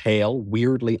 His pale,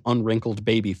 weirdly unwrinkled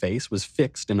baby face was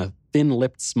fixed in a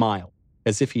thin-lipped smile,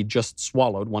 as if he'd just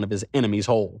swallowed one of his enemies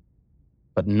whole.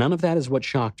 But none of that is what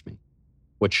shocked me.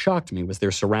 What shocked me was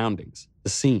their surroundings, the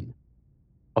scene.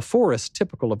 A forest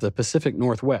typical of the Pacific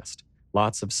Northwest,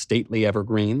 lots of stately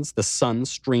evergreens, the sun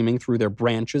streaming through their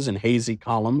branches in hazy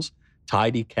columns,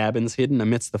 tidy cabins hidden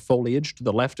amidst the foliage to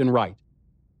the left and right.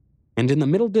 And in the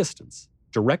middle distance,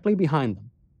 directly behind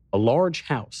them, a large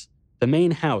house, the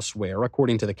main house where,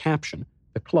 according to the caption,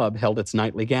 the club held its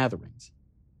nightly gatherings.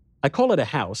 I call it a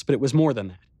house, but it was more than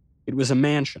that. It was a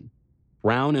mansion,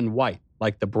 brown and white,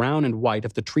 like the brown and white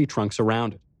of the tree trunks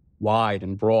around it, wide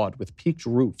and broad with peaked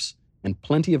roofs and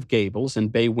plenty of gables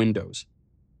and bay windows.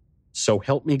 So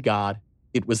help me God,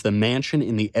 it was the mansion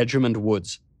in the Edgemond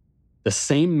Woods. The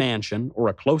same mansion, or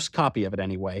a close copy of it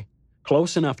anyway,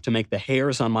 close enough to make the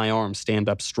hairs on my arm stand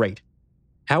up straight.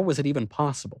 How was it even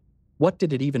possible? What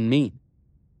did it even mean?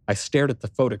 I stared at the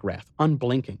photograph,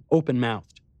 unblinking,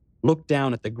 open-mouthed, looked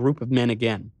down at the group of men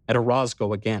again, at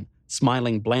Orozco again,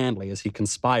 smiling blandly as he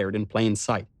conspired in plain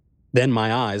sight. Then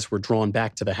my eyes were drawn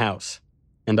back to the house,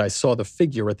 and I saw the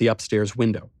figure at the upstairs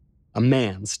window. A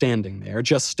man standing there,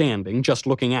 just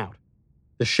looking out.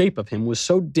 The shape of him was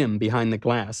so dim behind the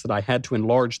glass that I had to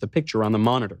enlarge the picture on the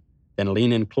monitor, then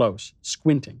lean in close,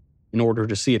 squinting, in order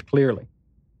to see it clearly.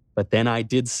 But then I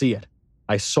did see it.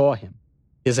 I saw him,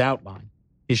 his outline,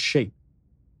 his shape.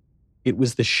 It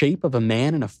was the shape of a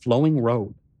man in a flowing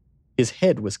robe. His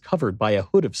head was covered by a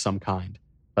hood of some kind,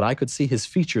 but I could see his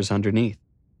features underneath,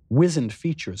 wizened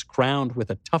features crowned with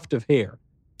a tuft of hair,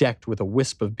 decked with a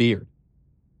wisp of beard.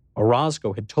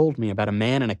 Orozco had told me about a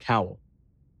man in a cowl,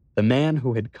 the man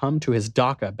who had come to his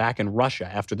dacha back in Russia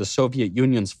after the Soviet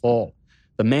Union's fall,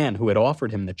 the man who had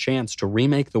offered him the chance to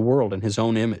remake the world in his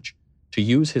own image, to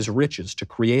use his riches to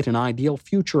create an ideal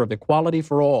future of equality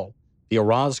for all, the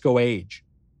Orozco age.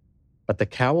 But the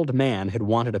cowled man had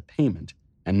wanted a payment,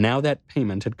 and now that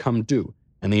payment had come due,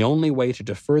 and the only way to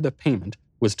defer the payment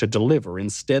was to deliver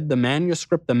instead the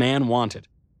manuscript the man wanted,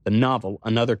 the novel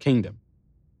Another Kingdom.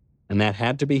 And that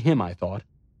had to be him, I thought.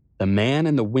 The man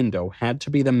in the window had to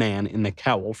be the man in the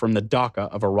cowl from the dacha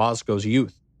of Orozco's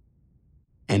youth.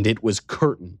 And it was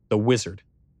Curtin, the wizard.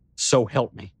 So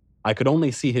help me. I could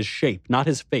only see his shape, not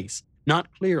his face,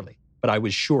 not clearly, but I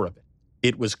was sure of it.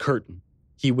 It was Curtin.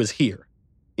 He was here,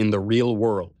 in the real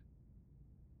world.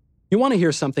 You want to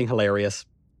hear something hilarious?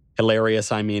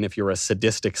 Hilarious, I mean, if you're a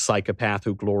sadistic psychopath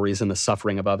who glories in the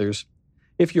suffering of others.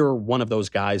 If you're one of those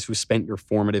guys who spent your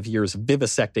formative years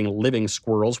vivisecting living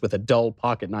squirrels with a dull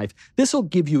pocket knife, this'll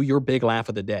give you your big laugh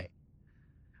of the day.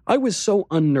 I was so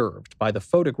unnerved by the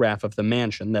photograph of the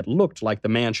mansion that looked like the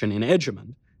mansion in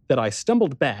Edgemond that I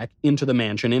stumbled back into the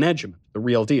mansion in Edgemond, the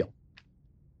real deal.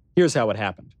 Here's how it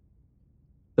happened.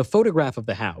 The photograph of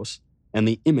the house and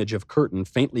the image of Curtin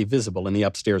faintly visible in the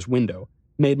upstairs window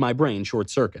made my brain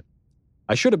short-circuit.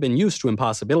 I should have been used to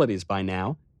impossibilities by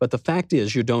now, but the fact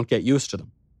is you don't get used to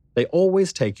them. They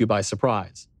always take you by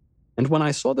surprise. And when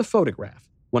I saw the photograph,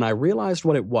 when I realized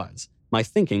what it was, my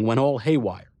thinking went all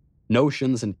haywire.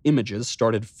 Notions and images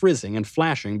started frizzing and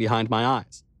flashing behind my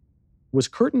eyes. Was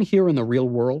Curtin here in the real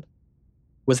world?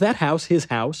 Was that house his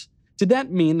house? Did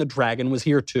that mean the dragon was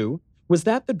here too? Was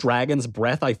that the dragon's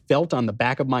breath I felt on the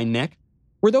back of my neck?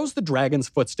 Were those the dragon's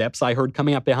footsteps I heard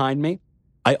coming up behind me?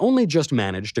 I only just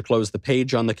managed to close the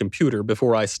page on the computer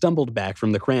before I stumbled back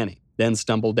from the cranny, then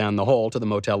stumbled down the hall to the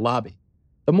motel lobby.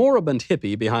 The moribund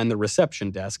hippie behind the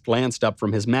reception desk glanced up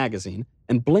from his magazine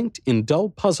and blinked in dull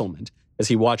puzzlement as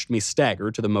he watched me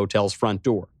stagger to the motel's front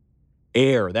door.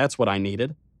 Air, that's what I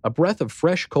needed. A breath of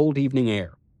fresh, cold evening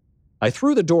air. I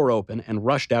threw the door open and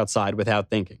rushed outside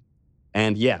without thinking.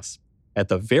 And yes, at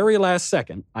the very last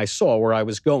second, I saw where I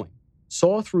was going,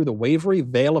 saw through the wavery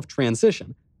veil of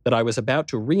transition that I was about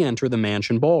to re-enter the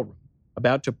mansion ballroom,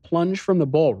 about to plunge from the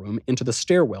ballroom into the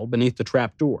stairwell beneath the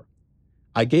trap door.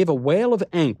 I gave a wail of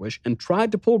anguish and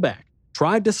tried to pull back,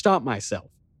 tried to stop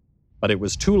myself. But it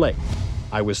was too late.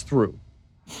 I was through.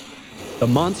 The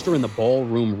monster in the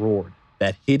ballroom roared,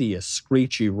 that hideous,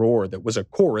 screechy roar that was a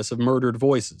chorus of murdered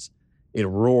voices. It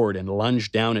roared and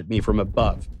lunged down at me from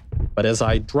above. But as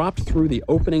I dropped through the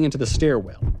opening into the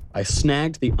stairwell, I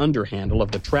snagged the underhandle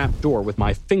of the trap door with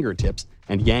my fingertips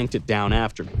and yanked it down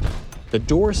after me. The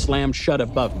door slammed shut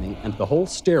above me, and the whole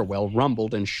stairwell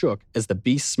rumbled and shook as the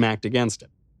beast smacked against it.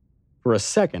 For a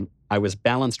second, I was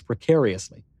balanced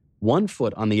precariously, one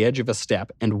foot on the edge of a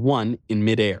step and one in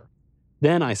midair.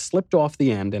 Then I slipped off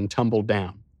the end and tumbled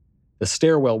down. The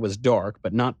stairwell was dark,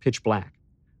 but not pitch black.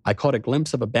 I caught a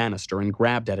glimpse of a banister and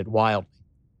grabbed at it wildly.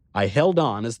 I held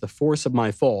on as the force of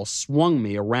my fall swung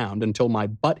me around until my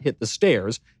butt hit the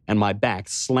stairs and my back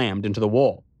slammed into the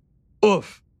wall.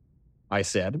 "Oof," I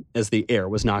said, as the air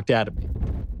was knocked out of me.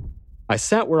 I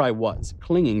sat where I was,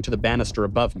 clinging to the banister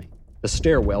above me. The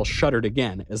stairwell shuddered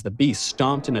again as the beast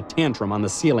stomped in a tantrum on the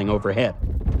ceiling overhead.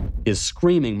 His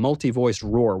screaming, multi-voiced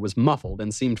roar was muffled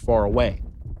and seemed far away,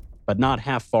 but not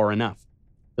half far enough.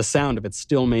 The sound of it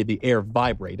still made the air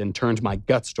vibrate and turned my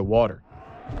guts to water.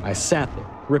 I sat there,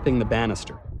 gripping the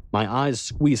banister, my eyes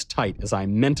squeezed tight as I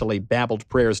mentally babbled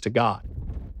prayers to God.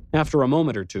 After a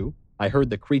moment or two, I heard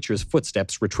the creature's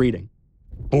footsteps retreating.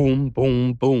 Boom,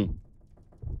 boom, boom.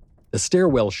 The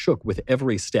stairwell shook with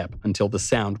every step until the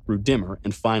sound grew dimmer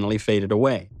and finally faded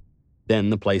away. Then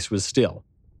the place was still.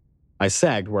 I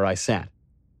sagged where I sat.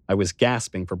 I was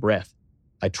gasping for breath.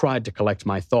 I tried to collect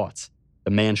my thoughts.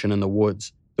 The mansion in the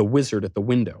woods, the wizard at the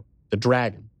window, the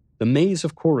dragon, the maze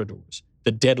of corridors,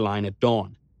 the deadline at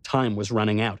dawn. Time was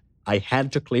running out. I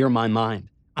had to clear my mind.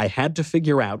 I had to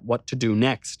figure out what to do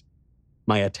next.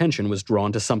 My attention was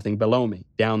drawn to something below me,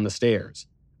 down the stairs.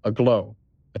 A glow,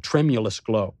 a tremulous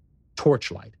glow,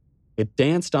 torchlight. It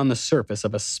danced on the surface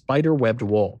of a spider-webbed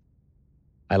wall.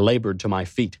 I labored to my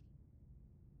feet.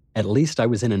 At least I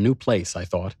was in a new place, I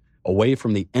thought, away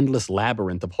from the endless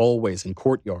labyrinth of hallways and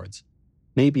courtyards.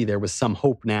 Maybe there was some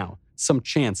hope now, some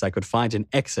chance I could find an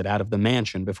exit out of the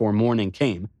mansion before morning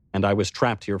came and I was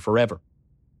trapped here forever.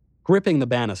 Gripping the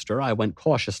banister, I went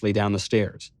cautiously down the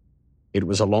stairs. It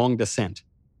was a long descent.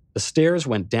 The stairs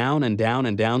went down and down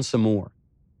and down some more.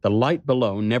 The light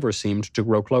below never seemed to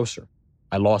grow closer.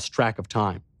 I lost track of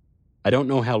time. I don't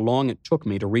know how long it took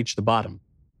me to reach the bottom.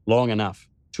 Long enough.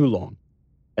 Too long.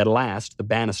 At last, the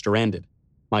banister ended.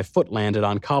 My foot landed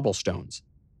on cobblestones.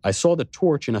 I saw the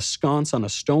torch in a sconce on a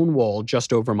stone wall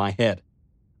just over my head.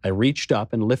 I reached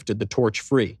up and lifted the torch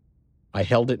free. I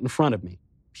held it in front of me,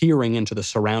 peering into the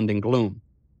surrounding gloom.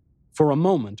 For a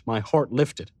moment, my heart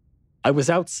lifted. I was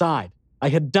outside. I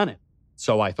had done it,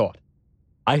 so I thought.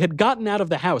 I had gotten out of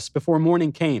the house before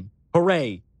morning came.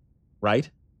 Hooray! Right?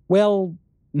 Well,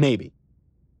 maybe.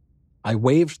 I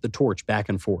waved the torch back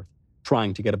and forth,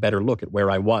 trying to get a better look at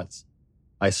where I was.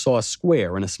 I saw a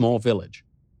square in a small village.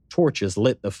 Torches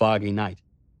lit the foggy night.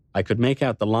 I could make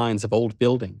out the lines of old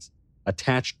buildings,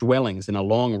 attached dwellings in a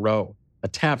long row, a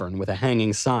tavern with a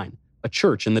hanging sign, a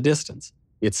church in the distance,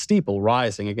 its steeple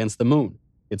rising against the moon,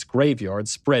 its graveyard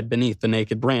spread beneath the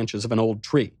naked branches of an old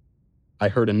tree. I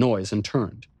heard a noise and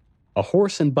turned. A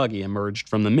horse and buggy emerged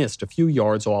from the mist a few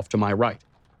yards off to my right.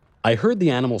 I heard the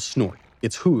animal snort,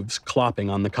 its hooves clopping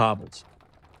on the cobbles.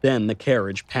 Then the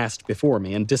carriage passed before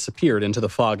me and disappeared into the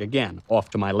fog again,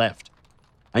 off to my left.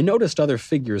 I noticed other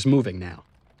figures moving now.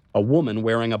 A woman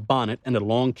wearing a bonnet and a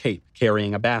long cape,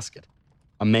 carrying a basket.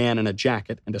 A man in a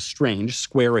jacket and a strange,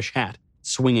 squarish hat,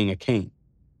 swinging a cane.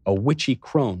 A witchy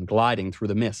crone gliding through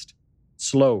the mist.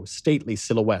 Slow, stately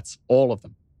silhouettes, all of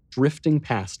them, drifting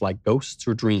past like ghosts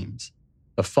or dreams.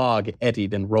 The fog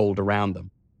eddied and rolled around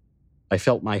them. I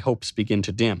felt my hopes begin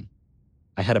to dim.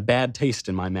 I had a bad taste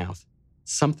in my mouth.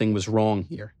 Something was wrong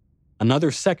here.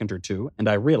 Another second or two, and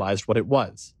I realized what it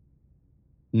was.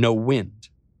 No wind.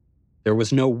 There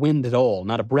was no wind at all,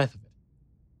 not a breath of it.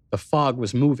 The fog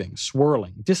was moving,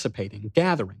 swirling, dissipating,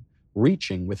 gathering,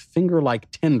 reaching with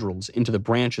finger-like tendrils into the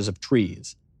branches of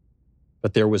trees.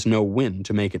 But there was no wind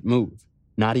to make it move,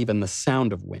 not even the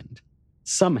sound of wind.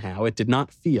 Somehow it did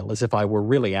not feel as if I were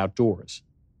really outdoors.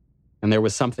 And there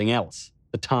was something else,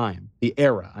 the time, the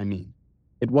era, I mean.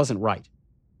 It wasn't right.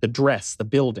 The dress, the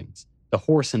buildings, the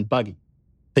horse and buggy.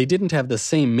 They didn't have the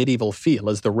same medieval feel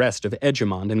as the rest of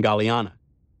Egmont and Galliana.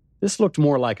 This looked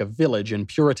more like a village in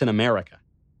Puritan America.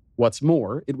 What's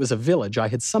more, it was a village I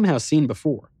had somehow seen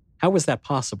before. How was that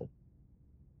possible?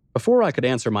 Before I could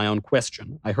answer my own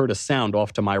question, I heard a sound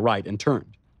off to my right and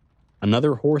turned.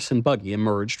 Another horse and buggy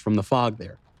emerged from the fog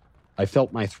there. I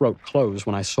felt my throat close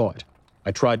when I saw it.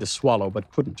 I tried to swallow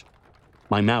but couldn't.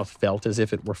 My mouth felt as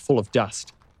if it were full of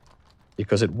dust.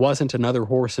 Because it wasn't another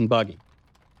horse and buggy.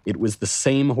 It was the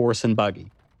same horse and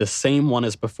buggy, the same one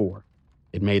as before.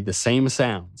 It made the same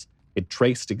sounds. It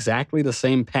traced exactly the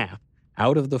same path,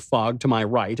 out of the fog to my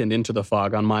right and into the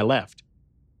fog on my left.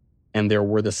 And there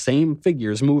were the same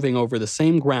figures moving over the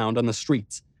same ground on the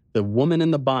streets, the woman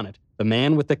in the bonnet, the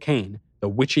man with the cane, the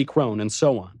witchy crone, and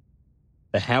so on.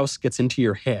 The house gets into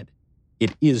your head.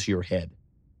 It is your head.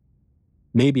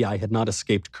 Maybe I had not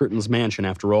escaped Curtin's mansion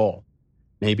after all.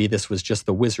 Maybe this was just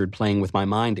the wizard playing with my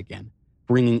mind again,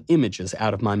 bringing images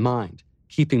out of my mind,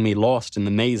 keeping me lost in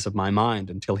the maze of my mind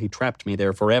until he trapped me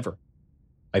there forever.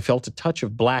 I felt a touch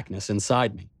of blackness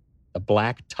inside me, a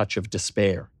black touch of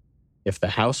despair. If the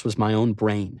house was my own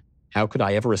brain, how could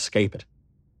I ever escape it?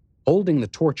 Holding the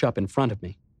torch up in front of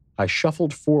me, I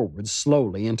shuffled forward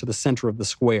slowly into the center of the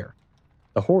square.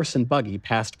 The horse and buggy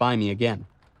passed by me again.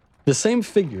 The same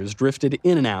figures drifted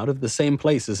in and out of the same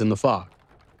places in the fog.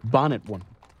 Bonnet woman,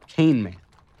 cane man,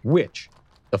 witch.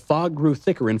 The fog grew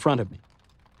thicker in front of me.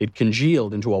 It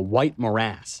congealed into a white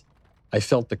morass. I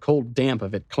felt the cold damp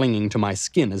of it clinging to my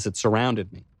skin as it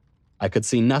surrounded me. I could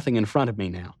see nothing in front of me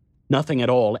now, nothing at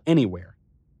all anywhere.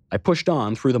 I pushed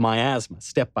on through the miasma,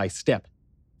 step by step.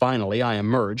 Finally, I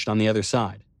emerged on the other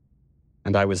side.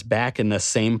 And I was back in the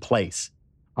same place,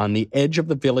 on the edge of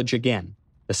the village again,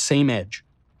 the same edge,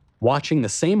 watching the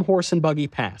same horse and buggy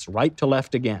pass right to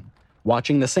left again,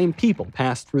 watching the same people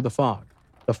pass through the fog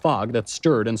that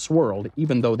stirred and swirled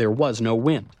even though there was no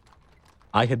wind.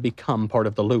 I had become part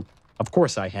of the loop. Of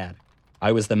course I had.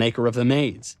 I was the maker of the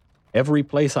maze. Every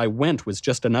place I went was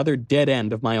just another dead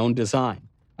end of my own design,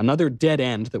 another dead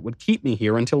end that would keep me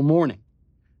here until morning.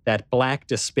 That black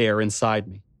despair inside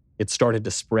me, it started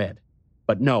to spread.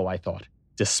 But no, I thought,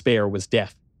 despair was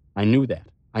death. I knew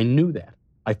that.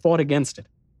 I fought against it.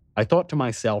 I thought to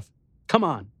myself, come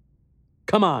on.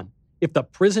 If the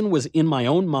prison was in my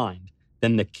own mind,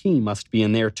 then the key must be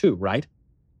in there too, right?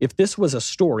 If this was a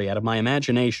story out of my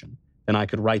imagination, then I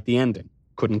could write the ending,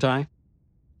 couldn't I?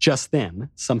 Just then,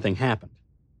 something happened.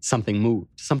 Something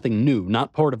moved, something new,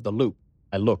 not part of the loop.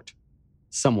 I looked.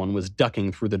 Someone was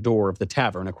ducking through the door of the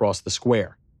tavern across the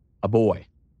square. A boy.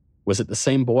 Was it the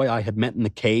same boy I had met in the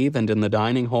cave and in the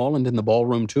dining hall and in the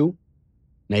ballroom too?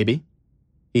 Maybe.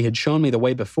 He had shown me the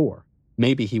way before.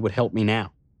 Maybe he would help me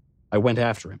now. I went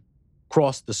after him,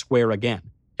 crossed the square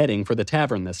again, heading for the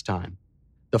tavern this time.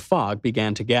 The fog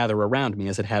began to gather around me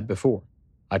as it had before.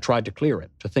 I tried to clear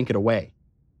it, to think it away.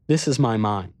 This is my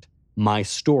mind, my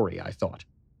story, I thought.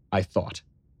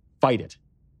 Fight it.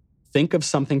 Think of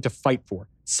something to fight for,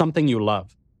 something you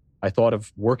love. I thought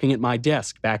of working at my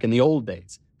desk back in the old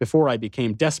days, before I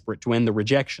became desperate to end the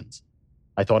rejections.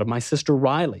 I thought of my sister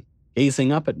Riley,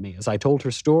 gazing up at me as I told her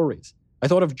stories. I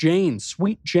thought of Jane,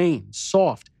 sweet Jane,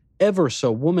 soft, ever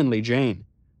so womanly Jane.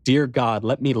 Dear God,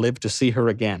 let me live to see her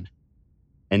again.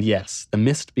 And yes, the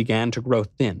mist began to grow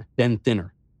thin, then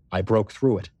thinner. I broke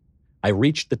through it. I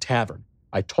reached the tavern.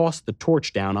 I tossed the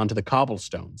torch down onto the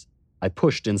cobblestones. I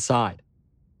pushed inside.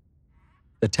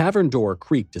 The tavern door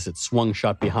creaked as it swung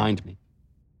shut behind me.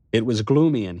 It was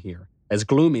gloomy in here, as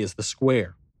gloomy as the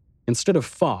square. Instead of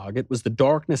fog, it was the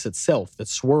darkness itself that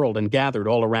swirled and gathered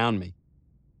all around me.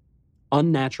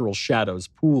 Unnatural shadows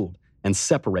pooled and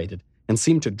separated and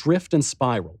seemed to drift and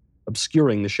spiral,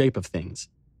 obscuring the shape of things.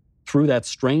 Through that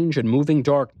strange and moving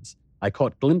darkness, I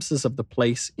caught glimpses of the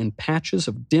place in patches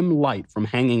of dim light from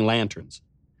hanging lanterns.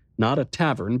 Not a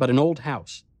tavern, but an old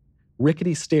house.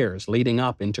 Rickety stairs leading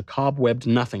up into cobwebbed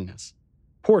nothingness.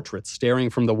 Portraits staring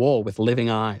from the wall with living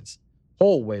eyes.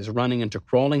 Hallways running into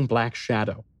crawling black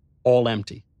shadow. All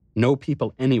empty. No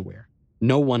people anywhere.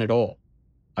 No one at all.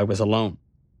 I was alone.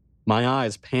 My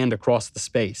eyes panned across the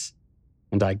space,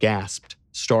 and I gasped,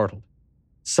 startled.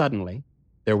 Suddenly,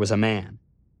 there was a man.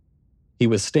 He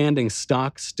was standing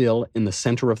stock still in the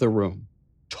center of the room,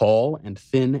 tall and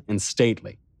thin and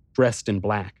stately, dressed in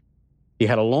black. He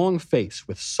had a long face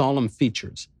with solemn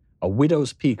features, a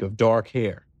widow's peak of dark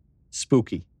hair.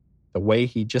 Spooky, the way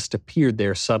he just appeared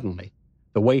there suddenly,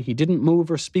 the way he didn't move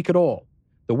or speak at all,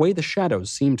 the way the shadows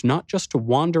seemed not just to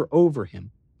wander over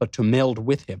him, but to meld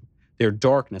with him, their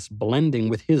darkness blending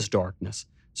with his darkness,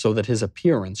 so that his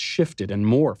appearance shifted and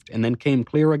morphed and then came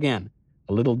clear again,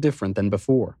 a little different than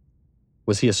before.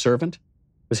 Was he a servant?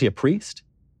 Was he a priest?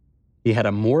 He had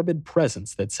a morbid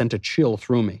presence that sent a chill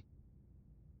through me.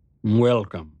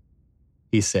 "Welcome,"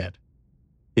 he said.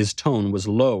 His tone was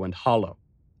low and hollow,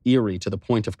 eerie to the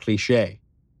point of cliché.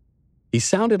 He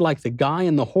sounded like the guy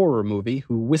in the horror movie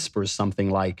who whispers something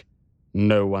like,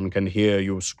 "No one can hear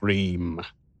you scream."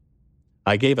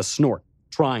 I gave a snort,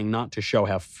 trying not to show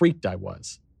how freaked I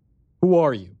was. "Who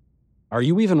are you? Are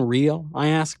you even real?" I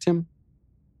asked him.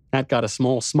 That got a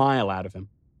small smile out of him.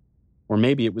 Or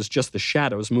maybe it was just the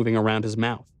shadows moving around his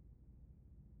mouth.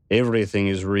 "Everything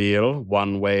is real,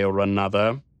 one way or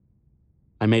another."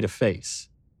 I made a face.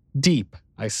 "Deep,"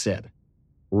 I said.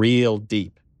 "Real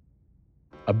deep."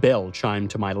 A bell chimed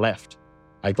to my left.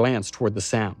 I glanced toward the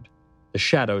sound. The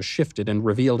shadows shifted and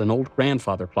revealed an old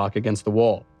grandfather clock against the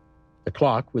wall. The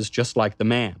clock was just like the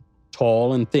man,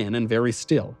 tall and thin and very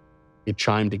still. It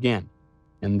chimed again,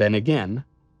 and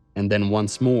then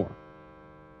once more.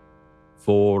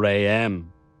 4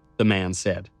 a.m., the man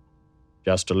said.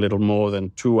 Just a little more than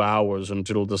 2 hours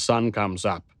until the sun comes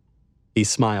up. He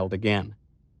smiled again.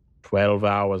 12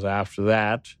 hours after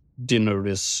that, dinner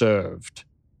is served.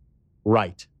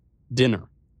 Right, dinner.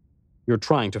 You're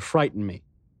trying to frighten me.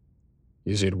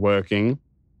 Is it working?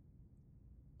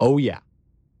 Oh, yeah.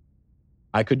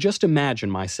 I could just imagine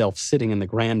myself sitting in the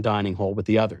grand dining hall with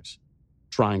the others,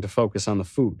 trying to focus on the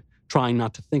food, trying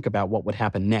not to think about what would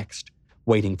happen next,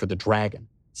 waiting for the dragon,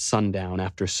 sundown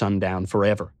after sundown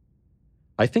forever.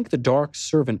 I think the dark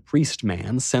servant priest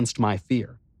man sensed my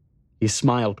fear. He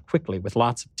smiled quickly with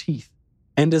lots of teeth,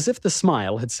 and as if the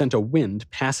smile had sent a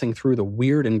wind passing through the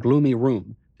weird and gloomy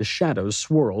room, the shadows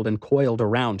swirled and coiled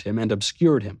around him and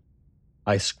obscured him.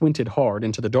 I squinted hard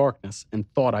into the darkness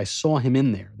and thought I saw him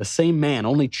in there, the same man,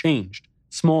 only changed,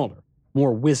 smaller,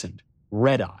 more wizened,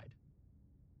 red-eyed.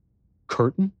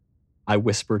 Curtin? I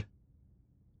whispered.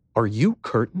 Are you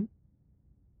Curtin?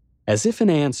 As if in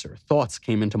answer, thoughts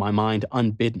came into my mind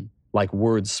unbidden, like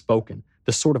words spoken,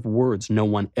 the sort of words no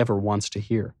one ever wants to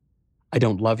hear. I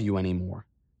don't love you anymore.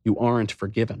 You aren't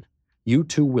forgiven. You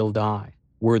too will die.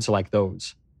 Words like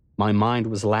those. My mind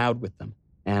was loud with them,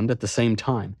 and at the same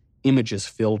time, images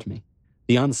filled me.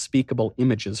 The unspeakable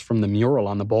images from the mural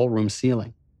on the ballroom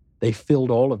ceiling. They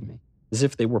filled all of me, as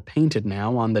if they were painted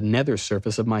now on the nether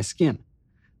surface of my skin.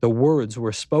 The words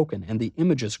were spoken, and the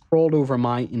images crawled over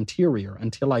my interior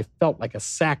until I felt like a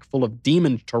sack full of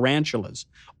demon tarantulas,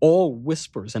 all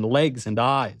whispers and legs and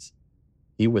eyes.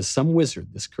 He was some wizard,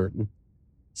 this Curtin.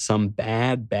 Some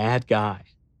bad, bad guy.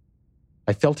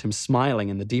 I felt him smiling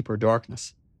in the deeper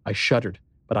darkness. I shuddered,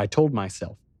 but I told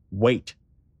myself, wait.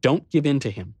 Don't give in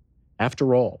to him.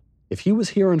 After all, if he was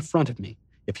here in front of me,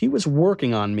 if he was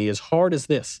working on me as hard as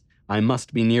this, I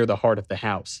must be near the heart of the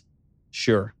house.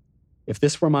 Sure, if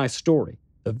this were my story,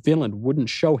 the villain wouldn't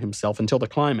show himself until the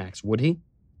climax, would he?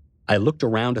 I looked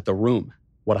around at the room,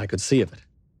 what I could see of it.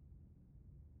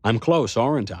 I'm close,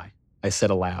 aren't I? I said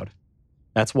aloud.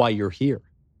 That's why you're here.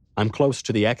 I'm close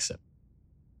to the exit.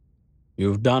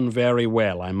 You've done very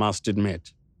well, I must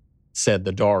admit, said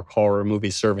the dark horror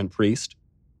movie servant priest.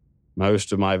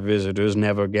 Most of my visitors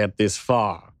never get this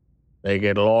far. They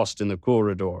get lost in the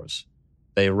corridors.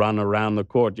 They run around the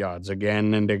courtyards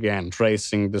again and again,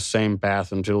 tracing the same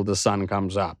path until the sun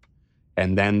comes up.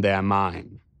 And then they're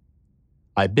mine.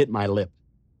 I bit my lip.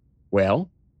 Well,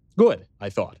 good, I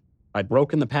thought. I'd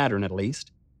broken the pattern at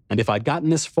least. And if I'd gotten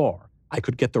this far, I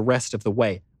could get the rest of the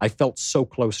way. I felt so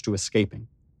close to escaping.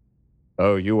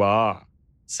 Oh, you are,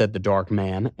 said the dark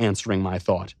man, answering my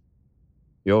thought.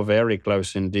 You're very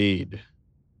close indeed.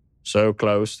 So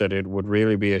close that it would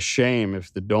really be a shame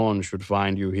if the dawn should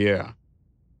find you here.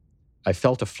 I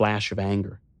felt a flash of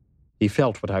anger. He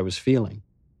felt what I was feeling.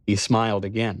 He smiled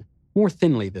again, more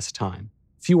thinly this time,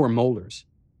 fewer molars.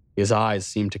 His eyes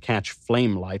seemed to catch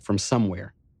flame light from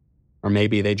somewhere. Or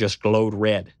maybe they just glowed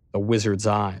red, the wizard's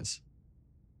eyes.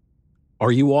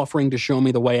 Are you offering to show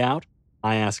me the way out?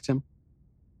 I asked him.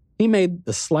 He made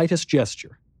the slightest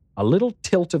gesture, a little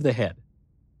tilt of the head.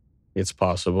 It's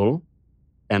possible.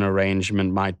 An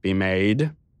arrangement might be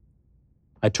made.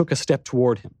 I took a step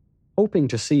toward him, hoping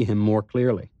to see him more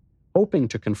clearly, hoping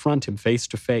to confront him face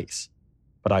to face.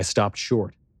 But I stopped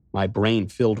short, my brain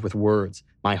filled with words,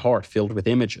 my heart filled with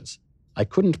images. I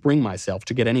couldn't bring myself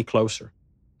to get any closer.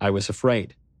 I was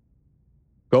afraid.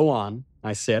 Go on,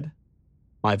 I said,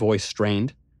 my voice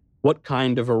strained. What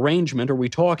kind of arrangement are we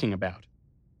talking about?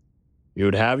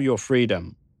 You'd have your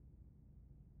freedom.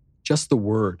 Just the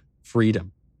word,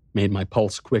 freedom, made my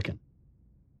pulse quicken.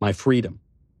 My freedom.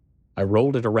 I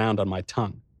rolled it around on my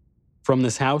tongue. From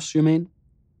this house, you mean?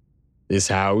 This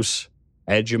house,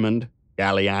 Edgemond,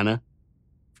 Galliana.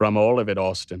 From all of it,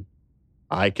 Austin.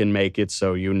 I can make it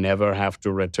so you never have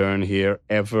to return here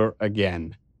ever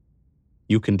again.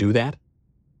 You can do that?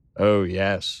 Oh,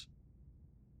 yes.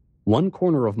 One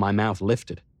corner of my mouth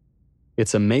lifted.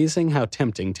 It's amazing how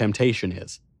tempting temptation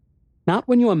is. Not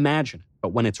when you imagine it,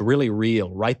 but when it's really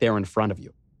real, right there in front of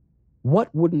you.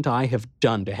 What wouldn't I have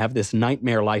done to have this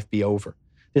nightmare life be over?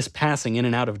 This passing in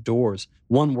and out of doors,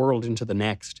 one world into the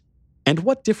next. And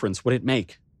what difference would it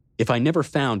make if I never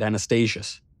found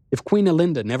Anastasius? If Queen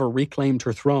Elinda never reclaimed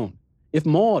her throne? If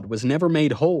Maud was never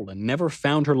made whole and never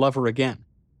found her lover again?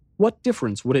 What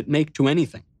difference would it make to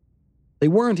anything? They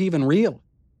weren't even real.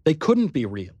 They couldn't be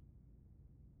real.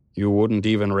 You wouldn't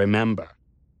even remember,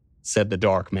 said the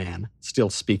dark man, still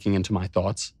speaking into my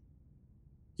thoughts.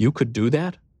 You could do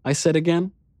that? I said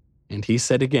again. And he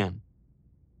said again.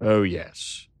 Oh,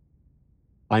 yes.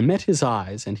 I met his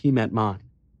eyes and he met mine.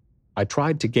 I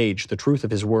tried to gauge the truth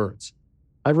of his words.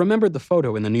 I remembered the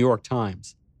photo in the New York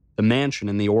Times, the mansion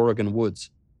in the Oregon woods,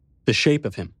 the shape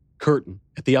of him, curtain,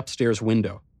 at the upstairs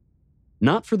window.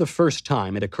 Not for the first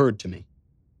time it occurred to me.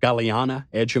 Galiana,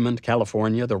 Edgemont,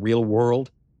 California, the real world.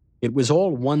 It was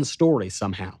all one story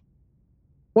somehow.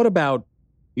 What about,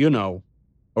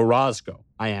 Orozco?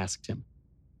 I asked him.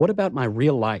 What about my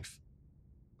real life?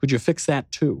 Could you fix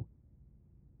that too?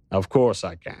 Of course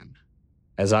I can.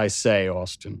 As I say,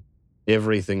 Austin,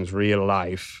 everything's real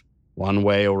life, one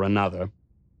way or another.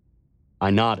 I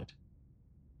nodded.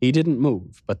 He didn't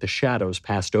move, but the shadows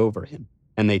passed over him,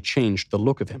 and they changed the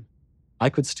look of him. I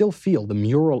could still feel the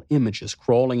mural images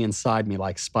crawling inside me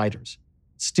like spiders,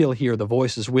 still hear the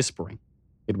voices whispering.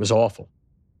 It was awful.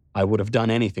 I would have done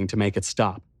anything to make it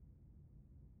stop.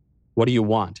 What do you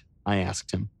want? I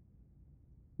asked him.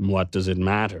 What does it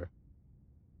matter?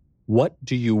 What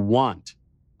do you want?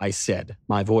 I said,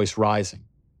 my voice rising.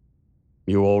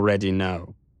 You already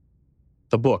know.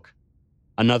 The book.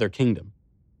 Another Kingdom.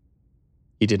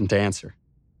 He didn't answer.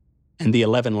 And the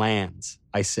 11 lands,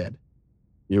 I said.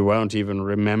 You won't even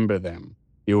remember them.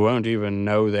 You won't even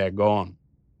know they're gone.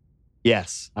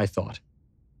 Yes, I thought.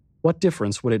 What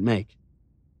difference would it make?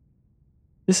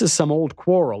 This is some old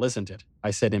quarrel, isn't it?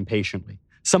 I said impatiently.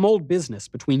 Some old business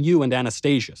between you and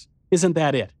Anastasius. Isn't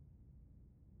that it?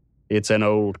 It's an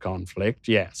old conflict,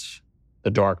 yes,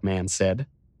 the dark man said.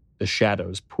 The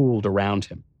shadows pooled around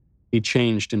him. He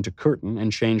changed into curtain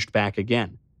and changed back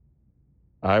again.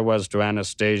 I was to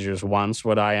Anastasius once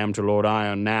what I am to Lord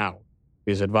Iron now.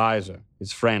 His advisor,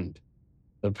 his friend,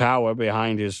 the power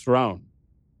behind his throne.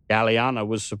 Galiana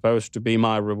was supposed to be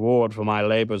my reward for my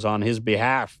labors on his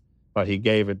behalf, but he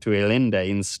gave it to Elinda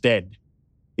instead,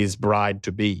 his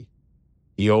bride-to-be.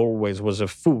 He always was a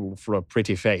fool for a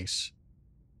pretty face.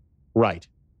 Right.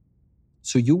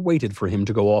 So you waited for him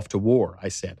to go off to war, I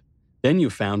said. Then you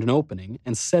found an opening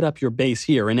and set up your base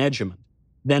here in Edgemont.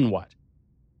 Then what?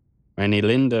 When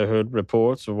Elinda heard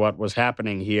reports of what was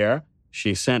happening here,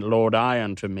 she sent Lord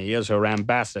Iron to me as her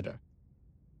ambassador.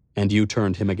 And you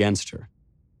turned him against her.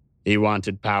 He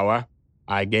wanted power.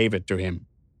 I gave it to him.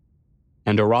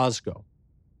 And Orozco.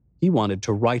 He wanted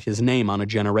to write his name on a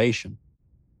generation.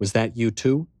 Was that you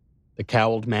too? The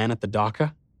cowled man at the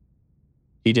dacha?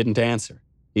 He didn't answer.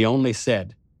 He only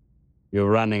said, You're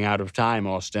running out of time,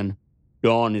 Austin.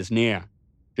 Dawn is near.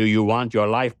 Do you want your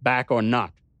life back or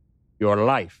not? Your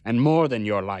life, and more than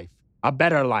your life. A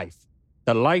better life.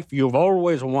 The life you've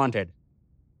always wanted.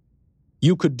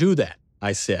 You could do that,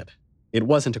 I said. It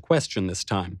wasn't a question this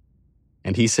time.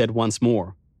 And he said once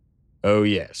more, Oh,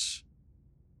 yes.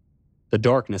 The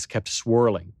darkness kept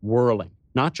swirling, whirling,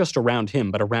 not just around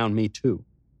him, but around me too.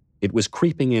 It was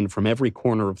creeping in from every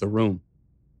corner of the room,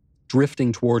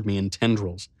 drifting toward me in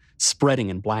tendrils, spreading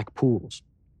in black pools.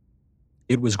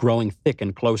 It was growing thick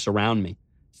and close around me,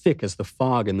 thick as the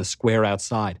fog in the square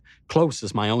outside, close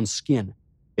as my own skin.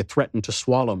 It threatened to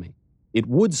swallow me. It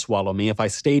would swallow me if I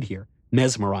stayed here,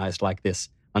 mesmerized like this,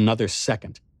 another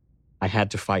second. I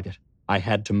had to fight it. I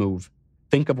had to move.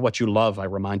 Think of what you love, I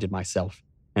reminded myself.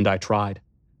 And I tried.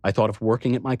 I thought of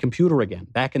working at my computer again,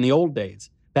 back in the old days,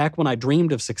 back when I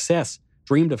dreamed of success,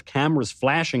 dreamed of cameras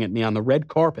flashing at me on the red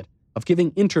carpet, of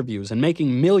giving interviews and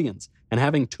making millions and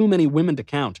having too many women to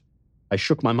count. I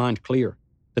shook my mind clear.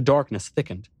 The darkness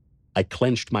thickened. I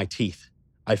clenched my teeth.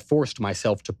 I forced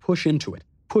myself to push into it,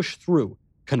 push through,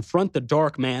 confront the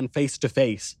dark man face to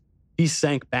face. He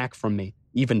sank back from me,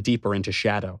 even deeper into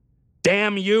shadow.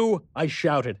 Damn you! I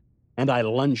shouted, and I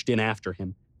lunged in after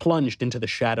him, plunged into the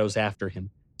shadows after him,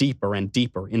 deeper and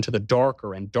deeper, into the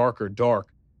darker and darker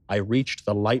dark. I reached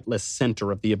the lightless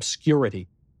center of the obscurity,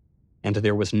 and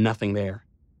there was nothing there.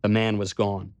 The man was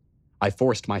gone. I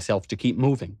forced myself to keep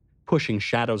moving, pushing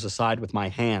shadows aside with my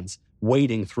hands,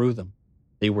 wading through them.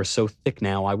 They were so thick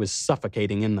now I was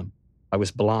suffocating in them. I was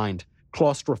blind.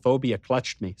 Claustrophobia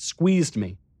clutched me, squeezed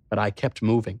me, but I kept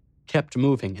moving,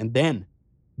 and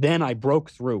then I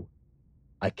broke through.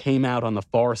 I came out on the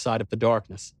far side of the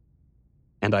darkness,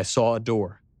 and I saw a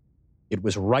door. It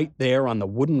was right there on the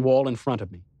wooden wall in front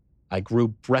of me. I grew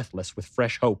breathless with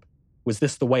fresh hope. Was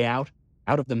this the way out?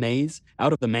 Out of the maze?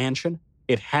 Out of the mansion?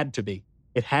 It had to be.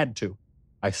 It had to.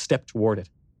 I stepped toward it,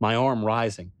 my arm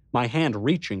rising, my hand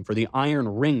reaching for the iron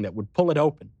ring that would pull it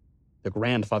open. The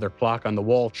grandfather clock on the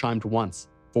wall chimed once,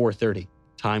 4:30.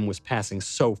 Time was passing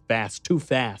so fast, too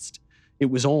fast. It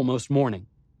was almost morning.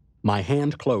 My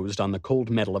hand closed on the cold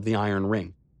metal of the iron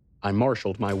ring. I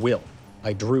marshaled my will.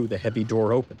 I drew the heavy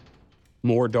door open.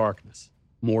 More darkness,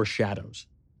 more shadows.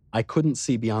 I couldn't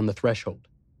see beyond the threshold.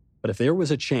 But if there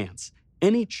was a chance,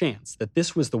 any chance that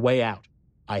this was the way out,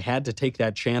 I had to take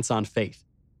that chance on faith.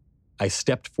 I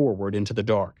stepped forward into the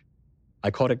dark.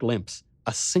 I caught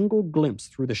a single glimpse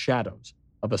through the shadows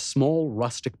of a small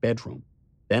rustic bedroom.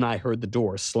 Then I heard the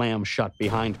door slam shut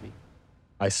behind me.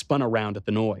 I spun around at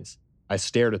the noise. I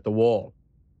stared at the wall.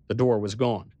 The door was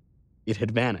gone. It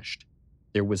had vanished.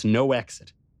 There was no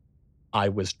exit. I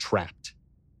was trapped.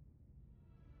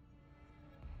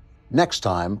 Next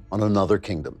time on Another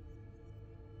Kingdom.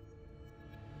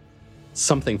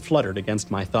 Something fluttered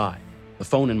against my thigh. The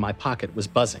phone in my pocket was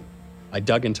buzzing. I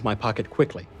dug into my pocket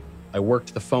quickly. I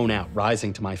worked the phone out,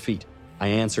 rising to my feet. I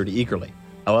answered eagerly.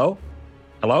 Hello?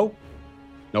 Hello?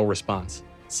 No response.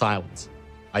 Silence.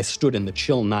 I stood in the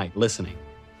chill night, listening.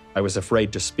 I was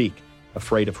afraid to speak,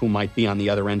 afraid of who might be on the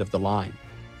other end of the line.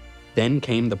 Then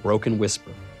came the broken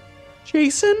whisper.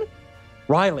 Jason?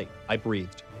 Riley, I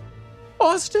breathed.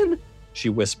 Austin, she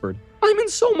whispered. I'm in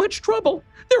so much trouble.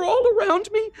 They're all around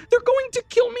me. They're going to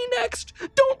kill me next.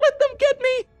 Don't let them get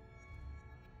me.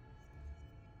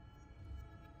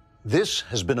 This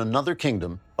has been Another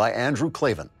Kingdom by Andrew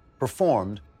Klavan,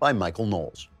 performed by Michael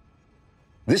Knowles.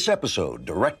 This episode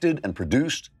directed and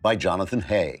produced by Jonathan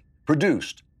Hay,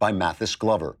 produced by Mathis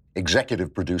Glover,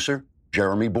 executive producer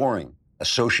Jeremy Boring,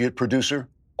 associate producer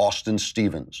Austin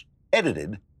Stevens,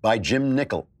 edited by Jim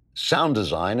Nickel, sound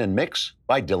design and mix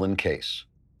by Dylan Case,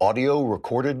 audio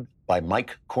recorded by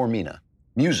Mike Cormina,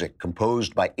 music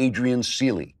composed by Adrian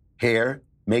Seeley, hair,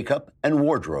 makeup, and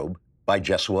wardrobe by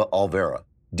Jesua Alvera,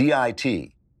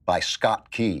 DIT by Scott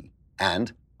Key,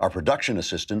 and our production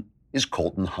assistant is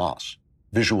Colton Haas.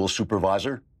 Visual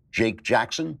supervisor, Jake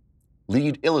Jackson.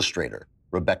 Lead illustrator,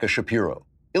 Rebecca Shapiro.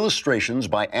 Illustrations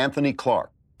by Anthony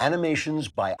Clark. Animations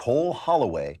by Cole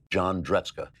Holloway, John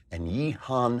Dretzka, and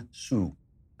Yi-Han Su.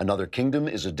 Another Kingdom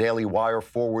is a Daily Wire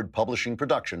Forward Publishing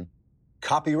production.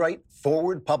 Copyright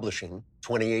Forward Publishing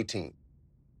 2018.